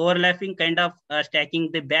 that is overlapping kind of stacking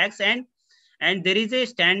the bags, and there is a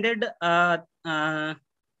standard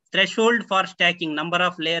threshold for stacking, number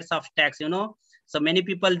of layers of stacks. So many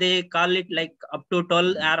people, they call it like up to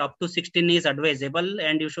 12 or up to 16 is advisable,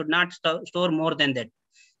 and you should not store more than that.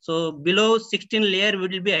 So below 16 layer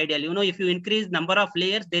will be ideal. If you increase number of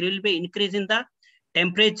layers, there will be increase in the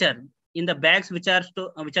temperature in the bags which are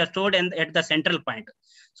stored at the central point.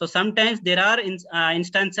 So sometimes there are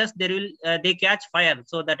instances they catch fire,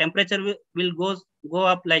 so the temperature will go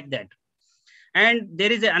up like that. And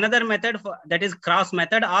there is another method that is cross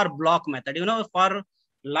method or block method. For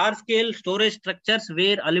large scale storage structures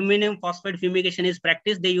where aluminum phosphate fumigation is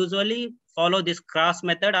practiced, they usually follow this cross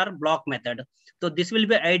method or block method. So this will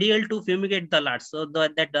be ideal to fumigate the lots, so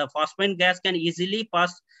that the phosphine gas can easily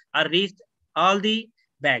pass or reach all the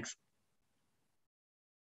bags.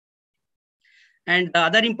 And the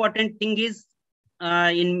other important thing is,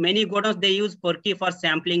 in many godowns they use perky for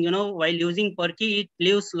sampling. While using perky, it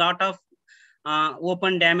leaves lot of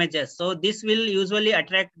open damages. So this will usually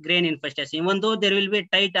attract grain infestation, even though there will be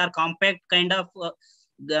tight or compact kind of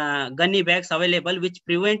gunny bags available which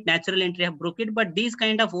prevent natural entry of bruchid. But these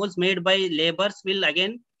kind of holes made by laborers will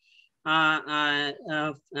again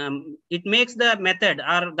it makes the method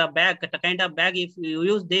or the bag, the kind of bag if you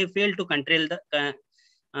use, they fail to control the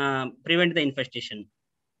prevent the infestation.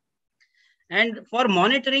 And for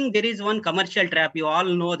monitoring, there is one commercial trap. You all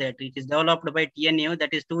know that it is developed by TNU,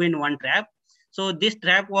 that is 2-in-1 trap. So this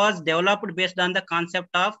trap was developed based on the concept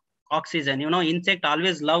of oxygen. Insect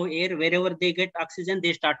always love air. Wherever they get oxygen,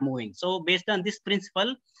 they start moving. So based on this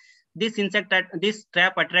principle, this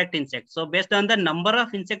trap attract insects. So based on the number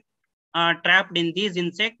of insects trapped in these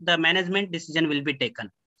insects, the management decision will be taken.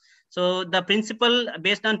 So the principle,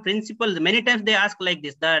 based on principle, many times they ask like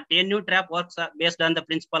this: the TNU trap works based on the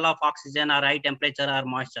principle of oxygen or high temperature or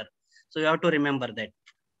moisture. So you have to remember that.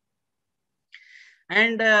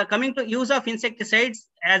 And coming to use of insecticides,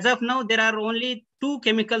 as of now, there are only 2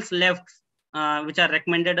 chemicals left, which are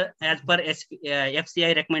recommended as per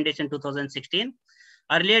FCI recommendation 2016.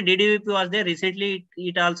 Earlier DDVP was there, recently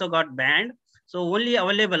it also got banned. So only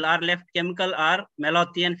available or left chemical are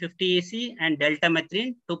malathion 50 EC and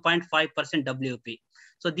deltamethrin 2.5% WP.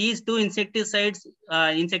 So these 2 insecticides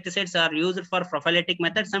are used for prophylactic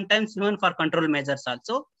methods, sometimes even for control measures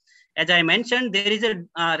also. As I mentioned, there is a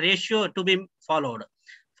ratio to be followed.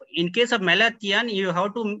 In case of malathion, you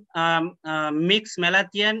have to mix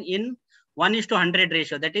malathion in 1:100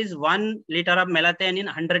 ratio. That is 1 liter of malathion in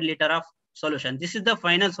 100 liter of solution. This is the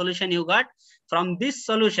final solution you got. From this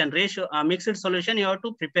solution ratio, mixed solution, you have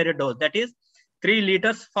to prepare a dose. That is 3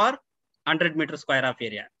 liters for 100 meter square of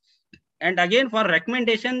area. And again, for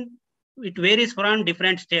recommendation, it varies from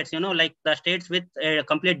different states. Like the states with a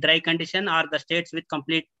complete dry condition, or the states with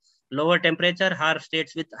complete lower temperature, or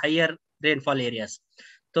states with higher rainfall areas.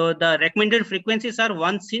 So the recommended frequencies are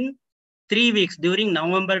once in 3 weeks during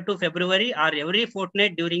November to February, or every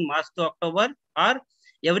fortnight during March to October, or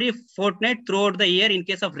every fortnight throughout the year in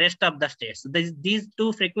case of rest of the states. These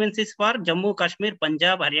 2 frequencies for Jammu, Kashmir,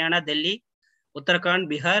 Punjab, Haryana, Delhi, Uttarakhand,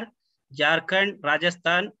 Bihar, Jharkhand,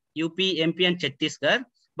 Rajasthan, UP, MP, and Chhattisgarh.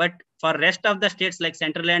 But for rest of the states like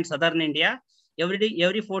Central and Southern India,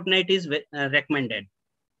 every fortnight is recommended.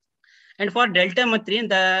 And for deltamethrin,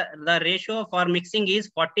 the ratio for mixing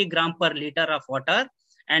is 40 gram per liter of water.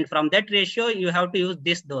 And from that ratio, you have to use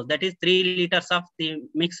this dose. That is 3 liters of the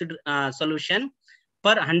mixed solution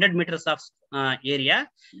per 100 meters of area.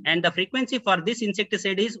 And the frequency for this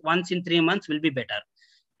insecticide is once in 3 months will be better.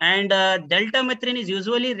 And deltamethrin is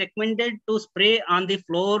usually recommended to spray on the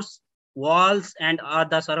floors, walls, and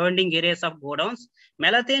the surrounding areas of godowns.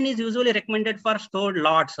 Malathion is usually recommended for stored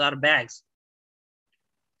lots or bags.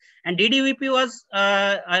 And DDVP was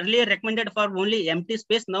earlier recommended for only empty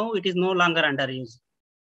space. Now it is no longer under use.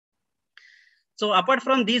 So apart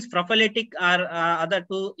from these prophylactic or other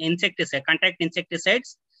 2 insecticides, contact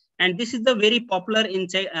insecticides, and this is the very popular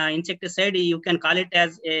insecticide. You can call it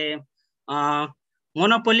as a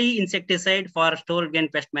monopoly insecticide for store grain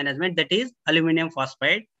pest management, that is aluminum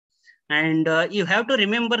phosphide. And you have to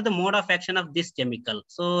remember the mode of action of this chemical.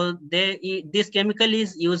 So this chemical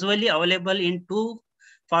is usually available in 2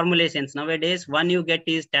 formulations nowadays. One you get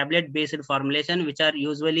is tablet-based formulation, which are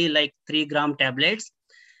usually like 3 gram tablets.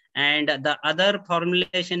 And the other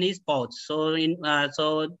formulation is pouch. So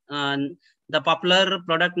the popular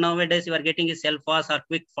product nowadays you are getting is Cellfast or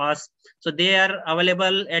Quick Fast. So they are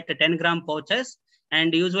available at 10 gram pouches,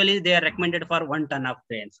 and usually they are recommended for 1 ton of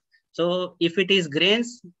grains. So if it is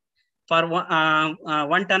grains, for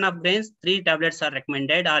 1 ton of grains, 3 tablets are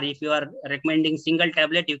recommended. Or if you are recommending single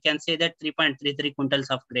tablet, you can say that 3.33 quintals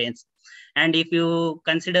of grains. And if you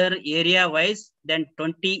consider area wise, then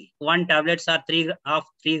 21 tablets are 3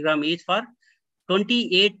 gram each for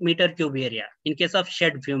 28 meter cube area in case of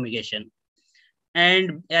shed fumigation.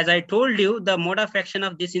 And as I told you, the mode of action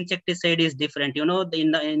of this insecticide is different. In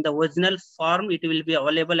the original form, it will be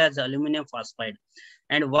available as aluminum phosphide.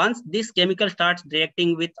 And once this chemical starts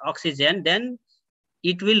reacting with oxygen, then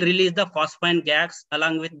it will release the phosphine gas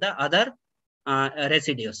along with the other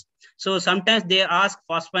residues. So sometimes they ask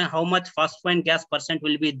how much phosphine gas percent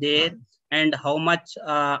will be there, and how much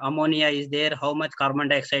ammonia is there, how much carbon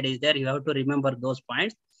dioxide is there. You have to remember those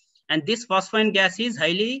points. And this phosphine gas is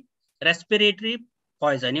highly respiratory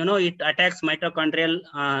poison. It attacks mitochondrial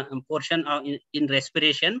portion in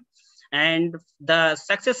respiration. And the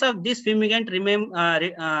success of this fumigant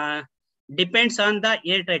depends on the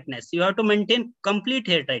air tightness. You have to maintain complete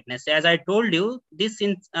air tightness. As I told you, this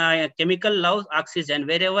chemical loves oxygen.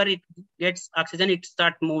 Wherever it gets oxygen, it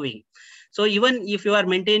starts moving. So even if you are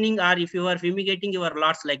maintaining or if you are fumigating your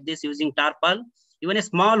lots like this using tarpaul, even a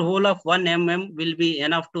small hole of 1 mm will be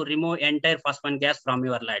enough to remove entire phosphine gas from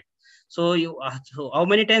your lot. So so how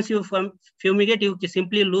many times you fumigate, you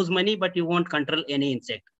simply lose money, but you won't control any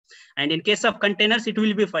insect. And in case of containers, it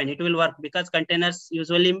will be fine. It will work because containers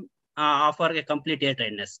usually offer a complete air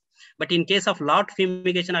tightness. But in case of lot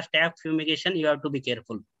fumigation or stack fumigation, you have to be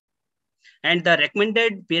careful. And the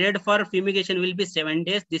recommended period for fumigation will be 7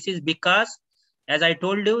 days. This is because, as I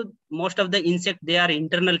told you, most of the insect, they are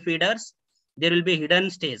internal feeders. There will be hidden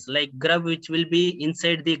stages like grub, which will be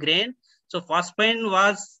inside the grain. So phosphine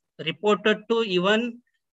was reported to even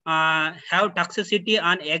have toxicity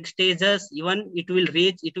on egg stages. Even it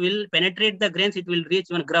will penetrate the grains, it will reach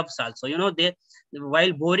even grubs also.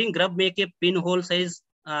 While boring, grub make a pinhole size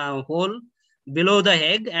hole below the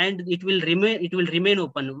egg, and it will remain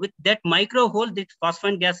open. With that micro hole, the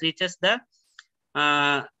phosphine gas reaches the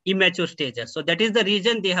immature stages. So that is the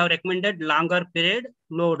reason they have recommended longer period,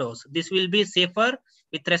 low dose. This will be safer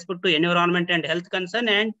with respect to environment and health concern,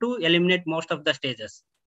 and to eliminate most of the stages,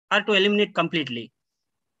 or to eliminate completely.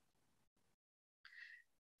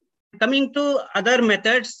 Coming to other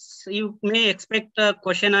methods, you may expect a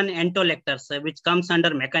question on entolectors, which comes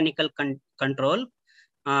under mechanical control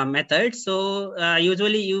method. So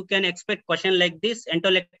usually you can expect question like this.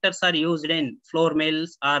 Entolectors are used in flour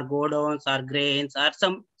mills or godowns or grains or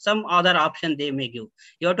some other option they may give.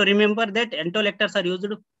 You have to remember that entolectors are used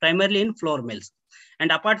primarily in flour mills.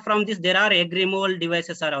 And apart from this, there are egg removal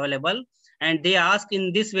devices are available. And they ask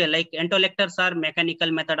in this way, like entolectors are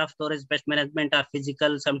mechanical method of storage pest management or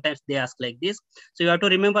physical. Sometimes they ask like this. So you have to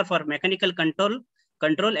remember for mechanical control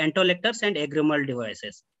entolectors and egg removal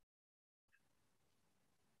devices.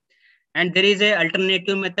 And there is a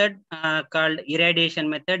alternative method called irradiation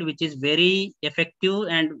method, which is very effective,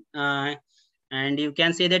 and you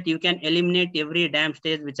can say that you can eliminate every dam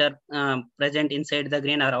stage which are present inside the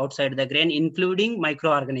grain or outside the grain, including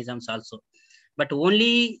microorganisms also. But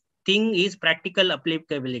only thing is practical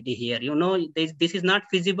applicability here. This is not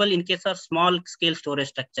feasible in case of small scale storage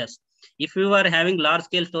structures. If you are having large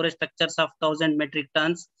scale storage structures of 1,000 metric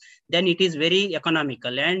tons, then it is very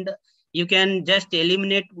economical, and you can just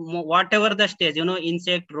eliminate whatever the stage,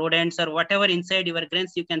 insect, rodents, or whatever inside your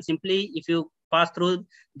grains. You can simply, if you pass through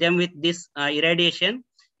them with this irradiation,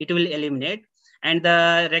 it will eliminate. And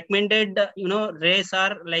the recommended, rays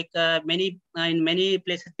are like in many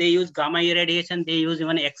places they use gamma irradiation. They use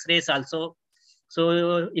even X-rays also.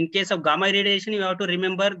 So in case of gamma irradiation, you have to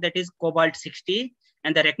remember that is cobalt 60.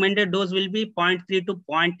 And the recommended dose will be 0.3 to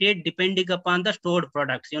 0.8 depending upon the stored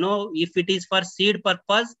products. If it is for seed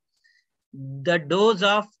purpose, the dose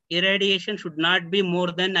of irradiation should not be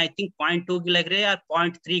more than, I think, 0.2 kilogray or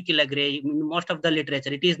 0.3 kilogray. In most of the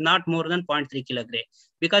literature, it is not more than 0.3 kilogray,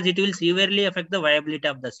 because it will severely affect the viability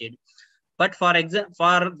of the seed. But for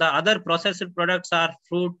the other processed products or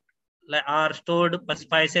fruit or stored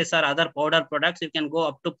spices or other powder products, you can go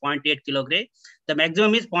up to 0.8 kilogray. The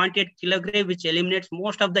maximum is 0.8 kilogray, which eliminates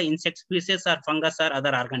most of the insect species or fungus or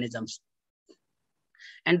other organisms.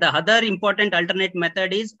 And the other important alternate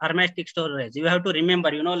method is hermetic storage. You have to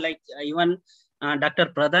remember, even Dr.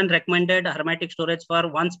 Pradhan recommended hermetic storage for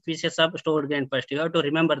one species of stored grain first. You have to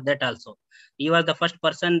remember that also. He was the first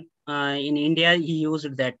person in India, he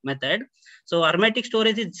used that method. So hermetic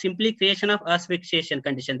storage is simply creation of asphyxiation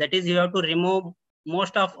condition. That is, you have to remove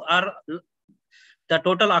most of the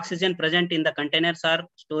total oxygen present in the containers or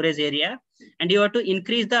storage area, and you have to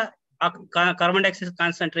increase the carbon dioxide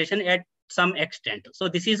concentration at some extent. So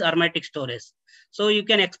this is hermetic storage. So you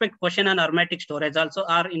can expect question on hermetic storage also,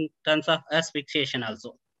 or in terms of asphyxiation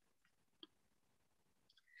also.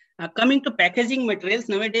 Coming to packaging materials,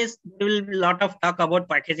 nowadays there will be a lot of talk about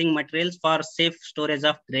packaging materials for safe storage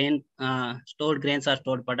of stored grains or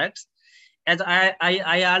stored products. As I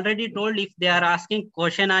already told, if they are asking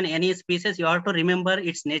question on any species, you have to remember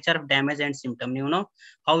its nature of damage and symptom.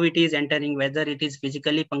 How it is entering, whether it is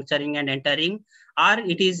physically puncturing and entering, or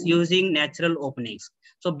it is using natural openings.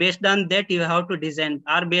 So based on that, you have to design,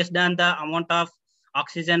 or based on the amount of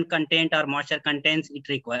oxygen content or moisture contents it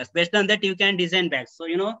requires. Based on that, you can design bags. So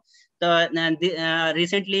not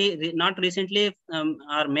recently,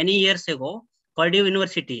 or many years ago, Purdue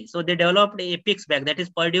University, so they developed a PICS bag, that is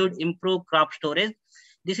Purdue Improved Crop Storage.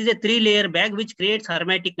 This is a 3-layer bag which creates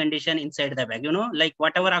hermetic condition inside the bag. Like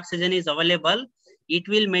whatever oxygen is available, it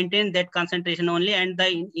will maintain that concentration only, and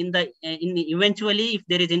eventually, if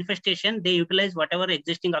there is infestation, they utilize whatever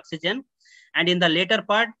existing oxygen, and in the later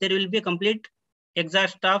part there will be complete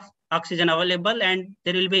exhaust of oxygen available, and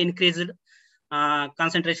there will be increased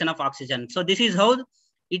concentration of oxygen. So this is how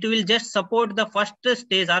it will just support the first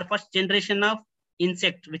stage or first generation of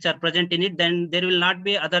insects which are present in it. Then there will not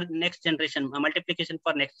be other next generation multiplication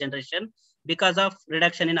for next generation because of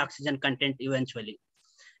reduction in oxygen content eventually.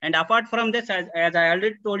 And apart from this, as I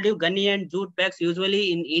already told you, gunny and jute bags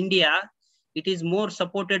usually in India, it is more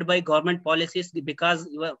supported by government policies because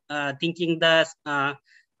thinking the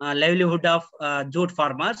livelihood of jute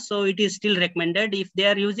farmers. So it is still recommended. If they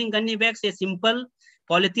are using gunny bags, a simple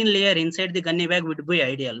polythene layer inside the gunny bag would be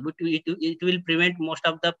ideal. It will prevent most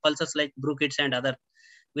of the pulses like brucids and other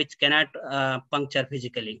which cannot puncture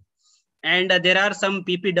physically. And there are some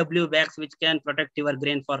PPW bags which can protect your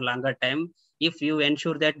grain for longer time if you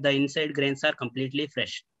ensure that the inside grains are completely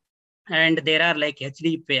fresh. And there are like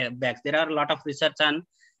HDPE bags. There are a lot of research on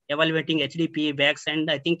evaluating HDPE bags,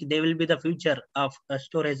 and I think they will be the future of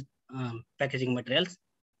storage packaging materials.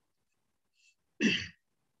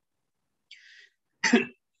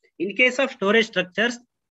 In case of storage structures,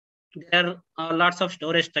 there are lots of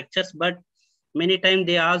storage structures, but many times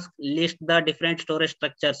they list the different storage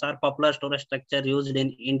structures or popular storage structure used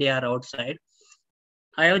in India or outside.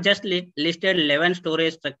 I have just listed 11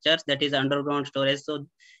 storage structures, that is underground storage. So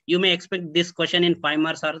you may expect this question in 5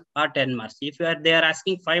 marks or 10 marks. If they are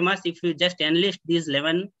asking 5 marks, if you just enlist these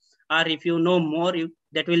 11, or if you know more,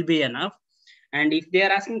 that will be enough. And if they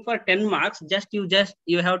are asking for 10 marks,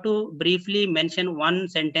 you have to briefly mention one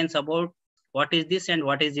sentence about what is this and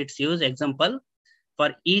what is its use, example,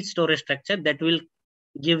 for each storage structure. That will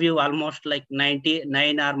give you almost like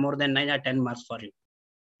 99 or more than 9 or 10 marks for you.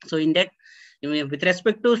 So in that, with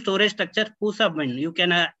respect to storage structure, Pusa bin, you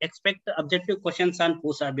can expect objective questions on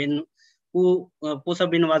Pusa bin. Pusa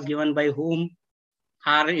bin was given by whom,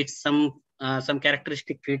 or it's some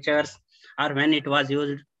characteristic features, or when it was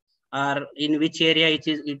used, or in which area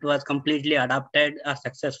it was completely adopted or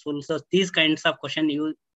successful. So these kinds of questions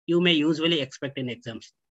you may usually expect in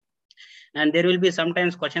exams. And there will be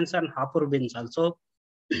sometimes questions on Hapur bins also,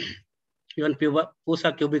 even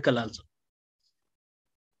Pusa cubicle also.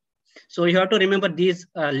 So you have to remember these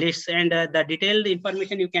lists, and the detailed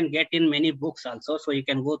information you can get in many books also. So you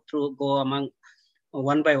can go among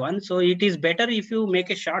one by one. So it is better if you make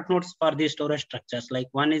a short notes for these storage structures. Like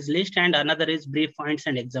one is list and another is brief points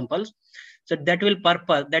and examples. So that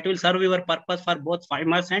will serve your purpose for both 5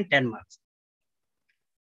 marks and 10 marks.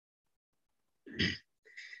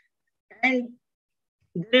 And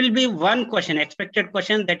there will be one question, expected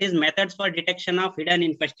question, that is methods for detection of hidden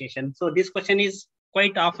infestation. So this question is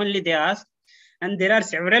quite oftenly they ask, and there are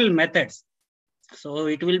several methods. So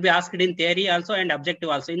it will be asked in theory also and objective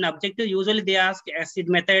also. In objective, usually they ask acid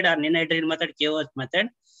method or ninhydrin method, KOH method.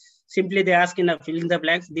 Simply they ask in a fill in the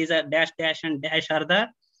blanks. These are dash, dash, and dash are the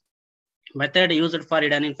method used for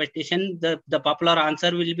hidden infestation. The popular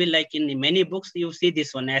answer will be like in many books, you see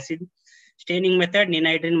this one, acid staining method,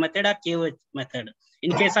 ninhydrin method, or KOH method.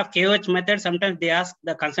 In case of KOH method, sometimes they ask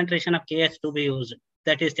the concentration of KH to be used.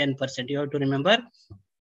 That is 10%. You have to remember.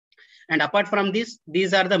 And apart from this,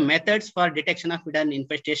 these are the methods for detection of hidden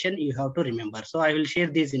infestation you have to remember. So I will share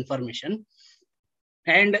this information.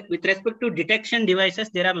 And with respect to detection devices,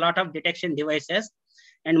 there are a lot of detection devices.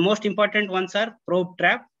 And most important ones are probe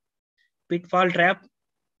trap, pitfall trap,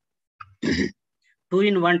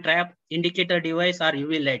 2-in-1 trap, indicator device, or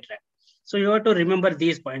UV light trap. So you have to remember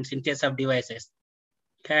these points in case of devices.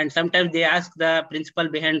 And sometimes they ask the principle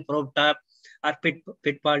behind probe trap or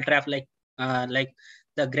pitfall trap, like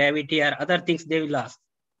the gravity or other things they will ask.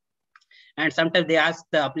 And sometimes they ask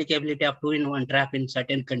the applicability of 2-in-1 trap in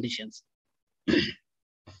certain conditions.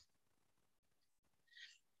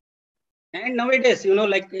 And nowadays,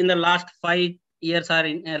 like in the last 5 years or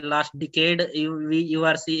in last decade, you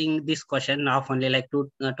are seeing this question often, like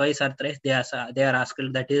twice or thrice they are asked,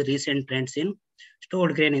 that is recent trends in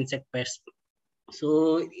stored grain insect pests.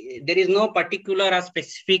 So there is no particular or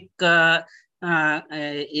specific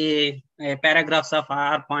paragraphs of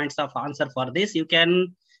or points of answer for this. You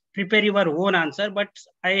can prepare your own answer, but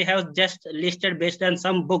I have just listed based on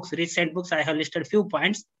some books, recent books. I have listed few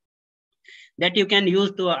points that you can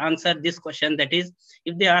use to answer this question. That is,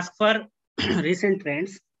 if they ask for recent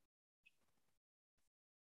trends,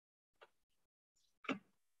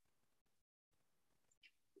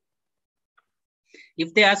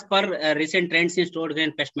 if they ask for recent trends in stored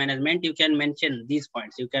grain pest management, you can mention these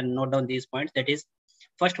points. You can note down these points. That is,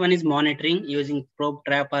 first one is monitoring using probe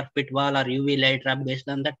trap or pitfall or UV light trap based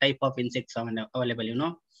on the type of insects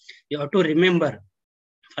available. You have to remember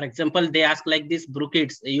For example, they ask like this: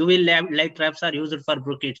 brookids, UV light traps are used for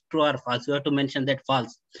brookids. True or false? You have to mention that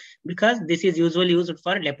false, because this is usually used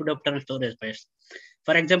for lepidopteran storage pests.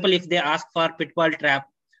 For example, if they ask for pitfall trap,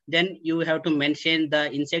 then you have to mention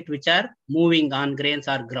the insect which are moving on grains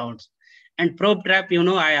or grounds. And probe trap,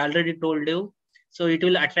 I already told you. So it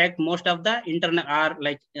will attract most of the internal or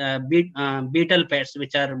like beetle pests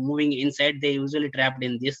which are moving inside. They usually trapped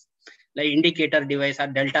in this like indicator device or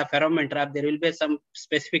delta pheromone trap. There will be some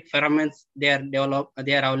specific pheromones they are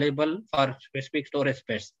available for specific storage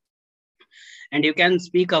pests. And you can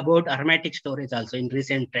speak about aromatic storage also in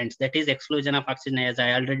recent trends. That is exclusion of oxygen, as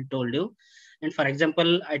I already told you. And for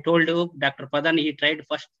example, I told you Dr. Padan, he tried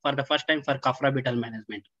for the first time for Caphra beetle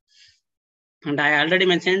management. And I already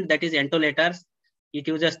mentioned that is entolators. It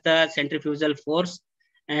uses the centrifugal force,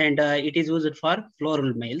 and it is used for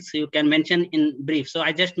floral males. So you can mention in brief. So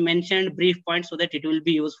I just mentioned brief points so that it will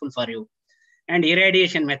be useful for you. And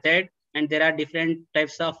irradiation method, and there are different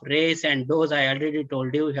types of rays and dose. I already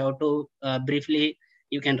told you. You have to briefly,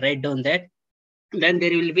 you can write down that. Then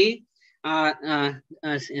there will be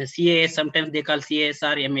CAS, sometimes they call CAS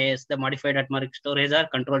or MAS, the modified atmospheric storage or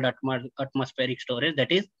controlled atmospheric storage.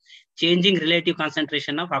 That is changing relative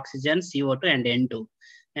concentration of oxygen, CO2 and N2.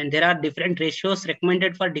 And there are different ratios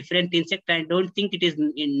recommended for different insects. I don't think it is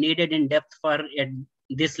needed in depth for at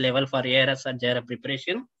this level for ARS or JRF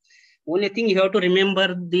preparation. Only thing you have to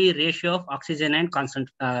remember the ratio of oxygen and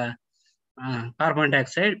carbon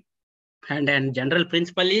dioxide. And then general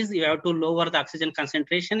principle is you have to lower the oxygen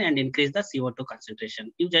concentration and increase the CO2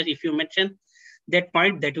 concentration. If you mention that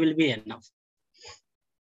point, that will be enough.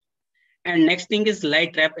 And next thing is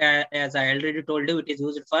light trap. As I already told you, it is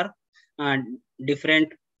used for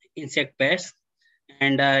different insect pests.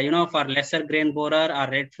 And for lesser grain borer or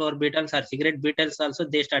red floor beetles or cigarette beetles also,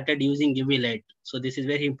 they started using UV light. So this is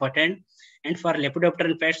very important. And for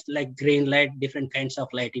lepidopteran pests like green light, different kinds of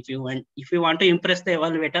light. If you want to impress the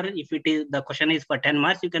evaluator, if it is the question is for 10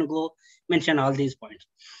 marks, you can go mention all these points.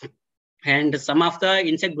 And some of the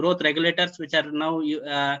insect growth regulators which are now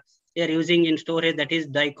they are using in storage, that is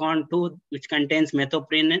Dicon 2, which contains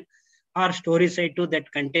methoprin, or Storicide 2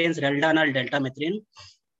 that contains Reldanol deltamethrin.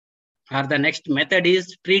 Or the next method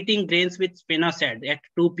is treating grains with spinosad at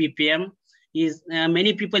 2 ppm.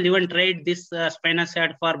 Many people even tried this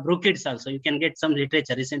spinosad for brookids also. You can get some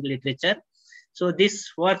recent literature. So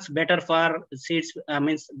this works better for seeds,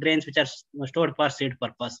 means grains which are stored for seed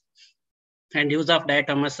purpose. And use of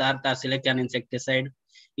diatomaceous earth or silicon insecticide,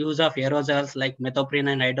 use of aerosols like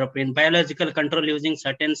methoprin and hydroprin, biological control using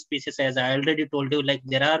certain species, as I already told you, like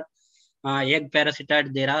there are egg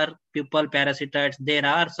parasitoids, there are pupal parasitoids, there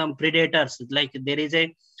are some predators, like there is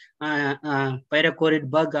a pyrochorid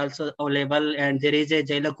bug also available, and there is a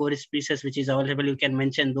Gylochoris species which is available. You can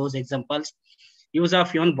mention those examples. Use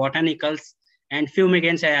of ion botanicals and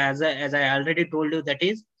fumigants, as I already told you, that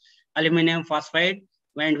is aluminum phosphide.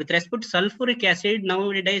 And with respect to sulfuric acid,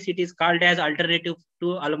 nowadays it is called as alternative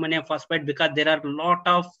to aluminum phosphide, because there are a lot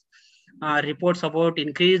of reports about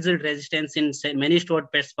increased resistance in many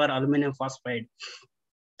stored pests for aluminum phosphide.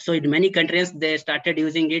 So in many countries, they started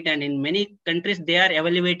using it, and in many countries, they are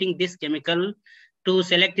evaluating this chemical to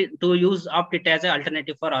opt it as an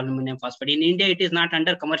alternative for aluminum phosphide. In India, it is not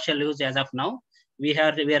under commercial use as of now. We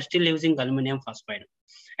are still using aluminum phosphide.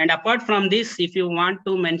 And apart from this, if you want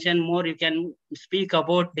to mention more, you can speak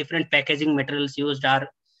about different packaging materials used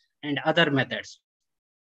and other methods.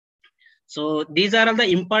 So these are all the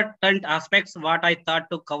important aspects what I thought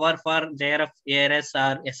to cover for JRF, ARS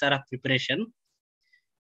or SRF preparation.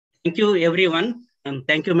 Thank you, everyone. And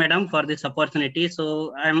thank you, madam, for this opportunity.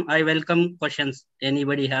 So I welcome questions.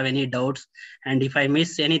 Anybody have any doubts? And if I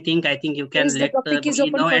miss anything, I think you can let me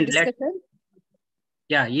know and let.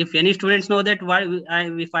 Yeah, if any students know that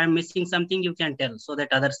if I'm missing something, you can tell so that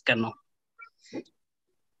others can know.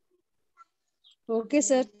 Okay,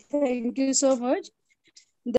 sir. Thank you so much.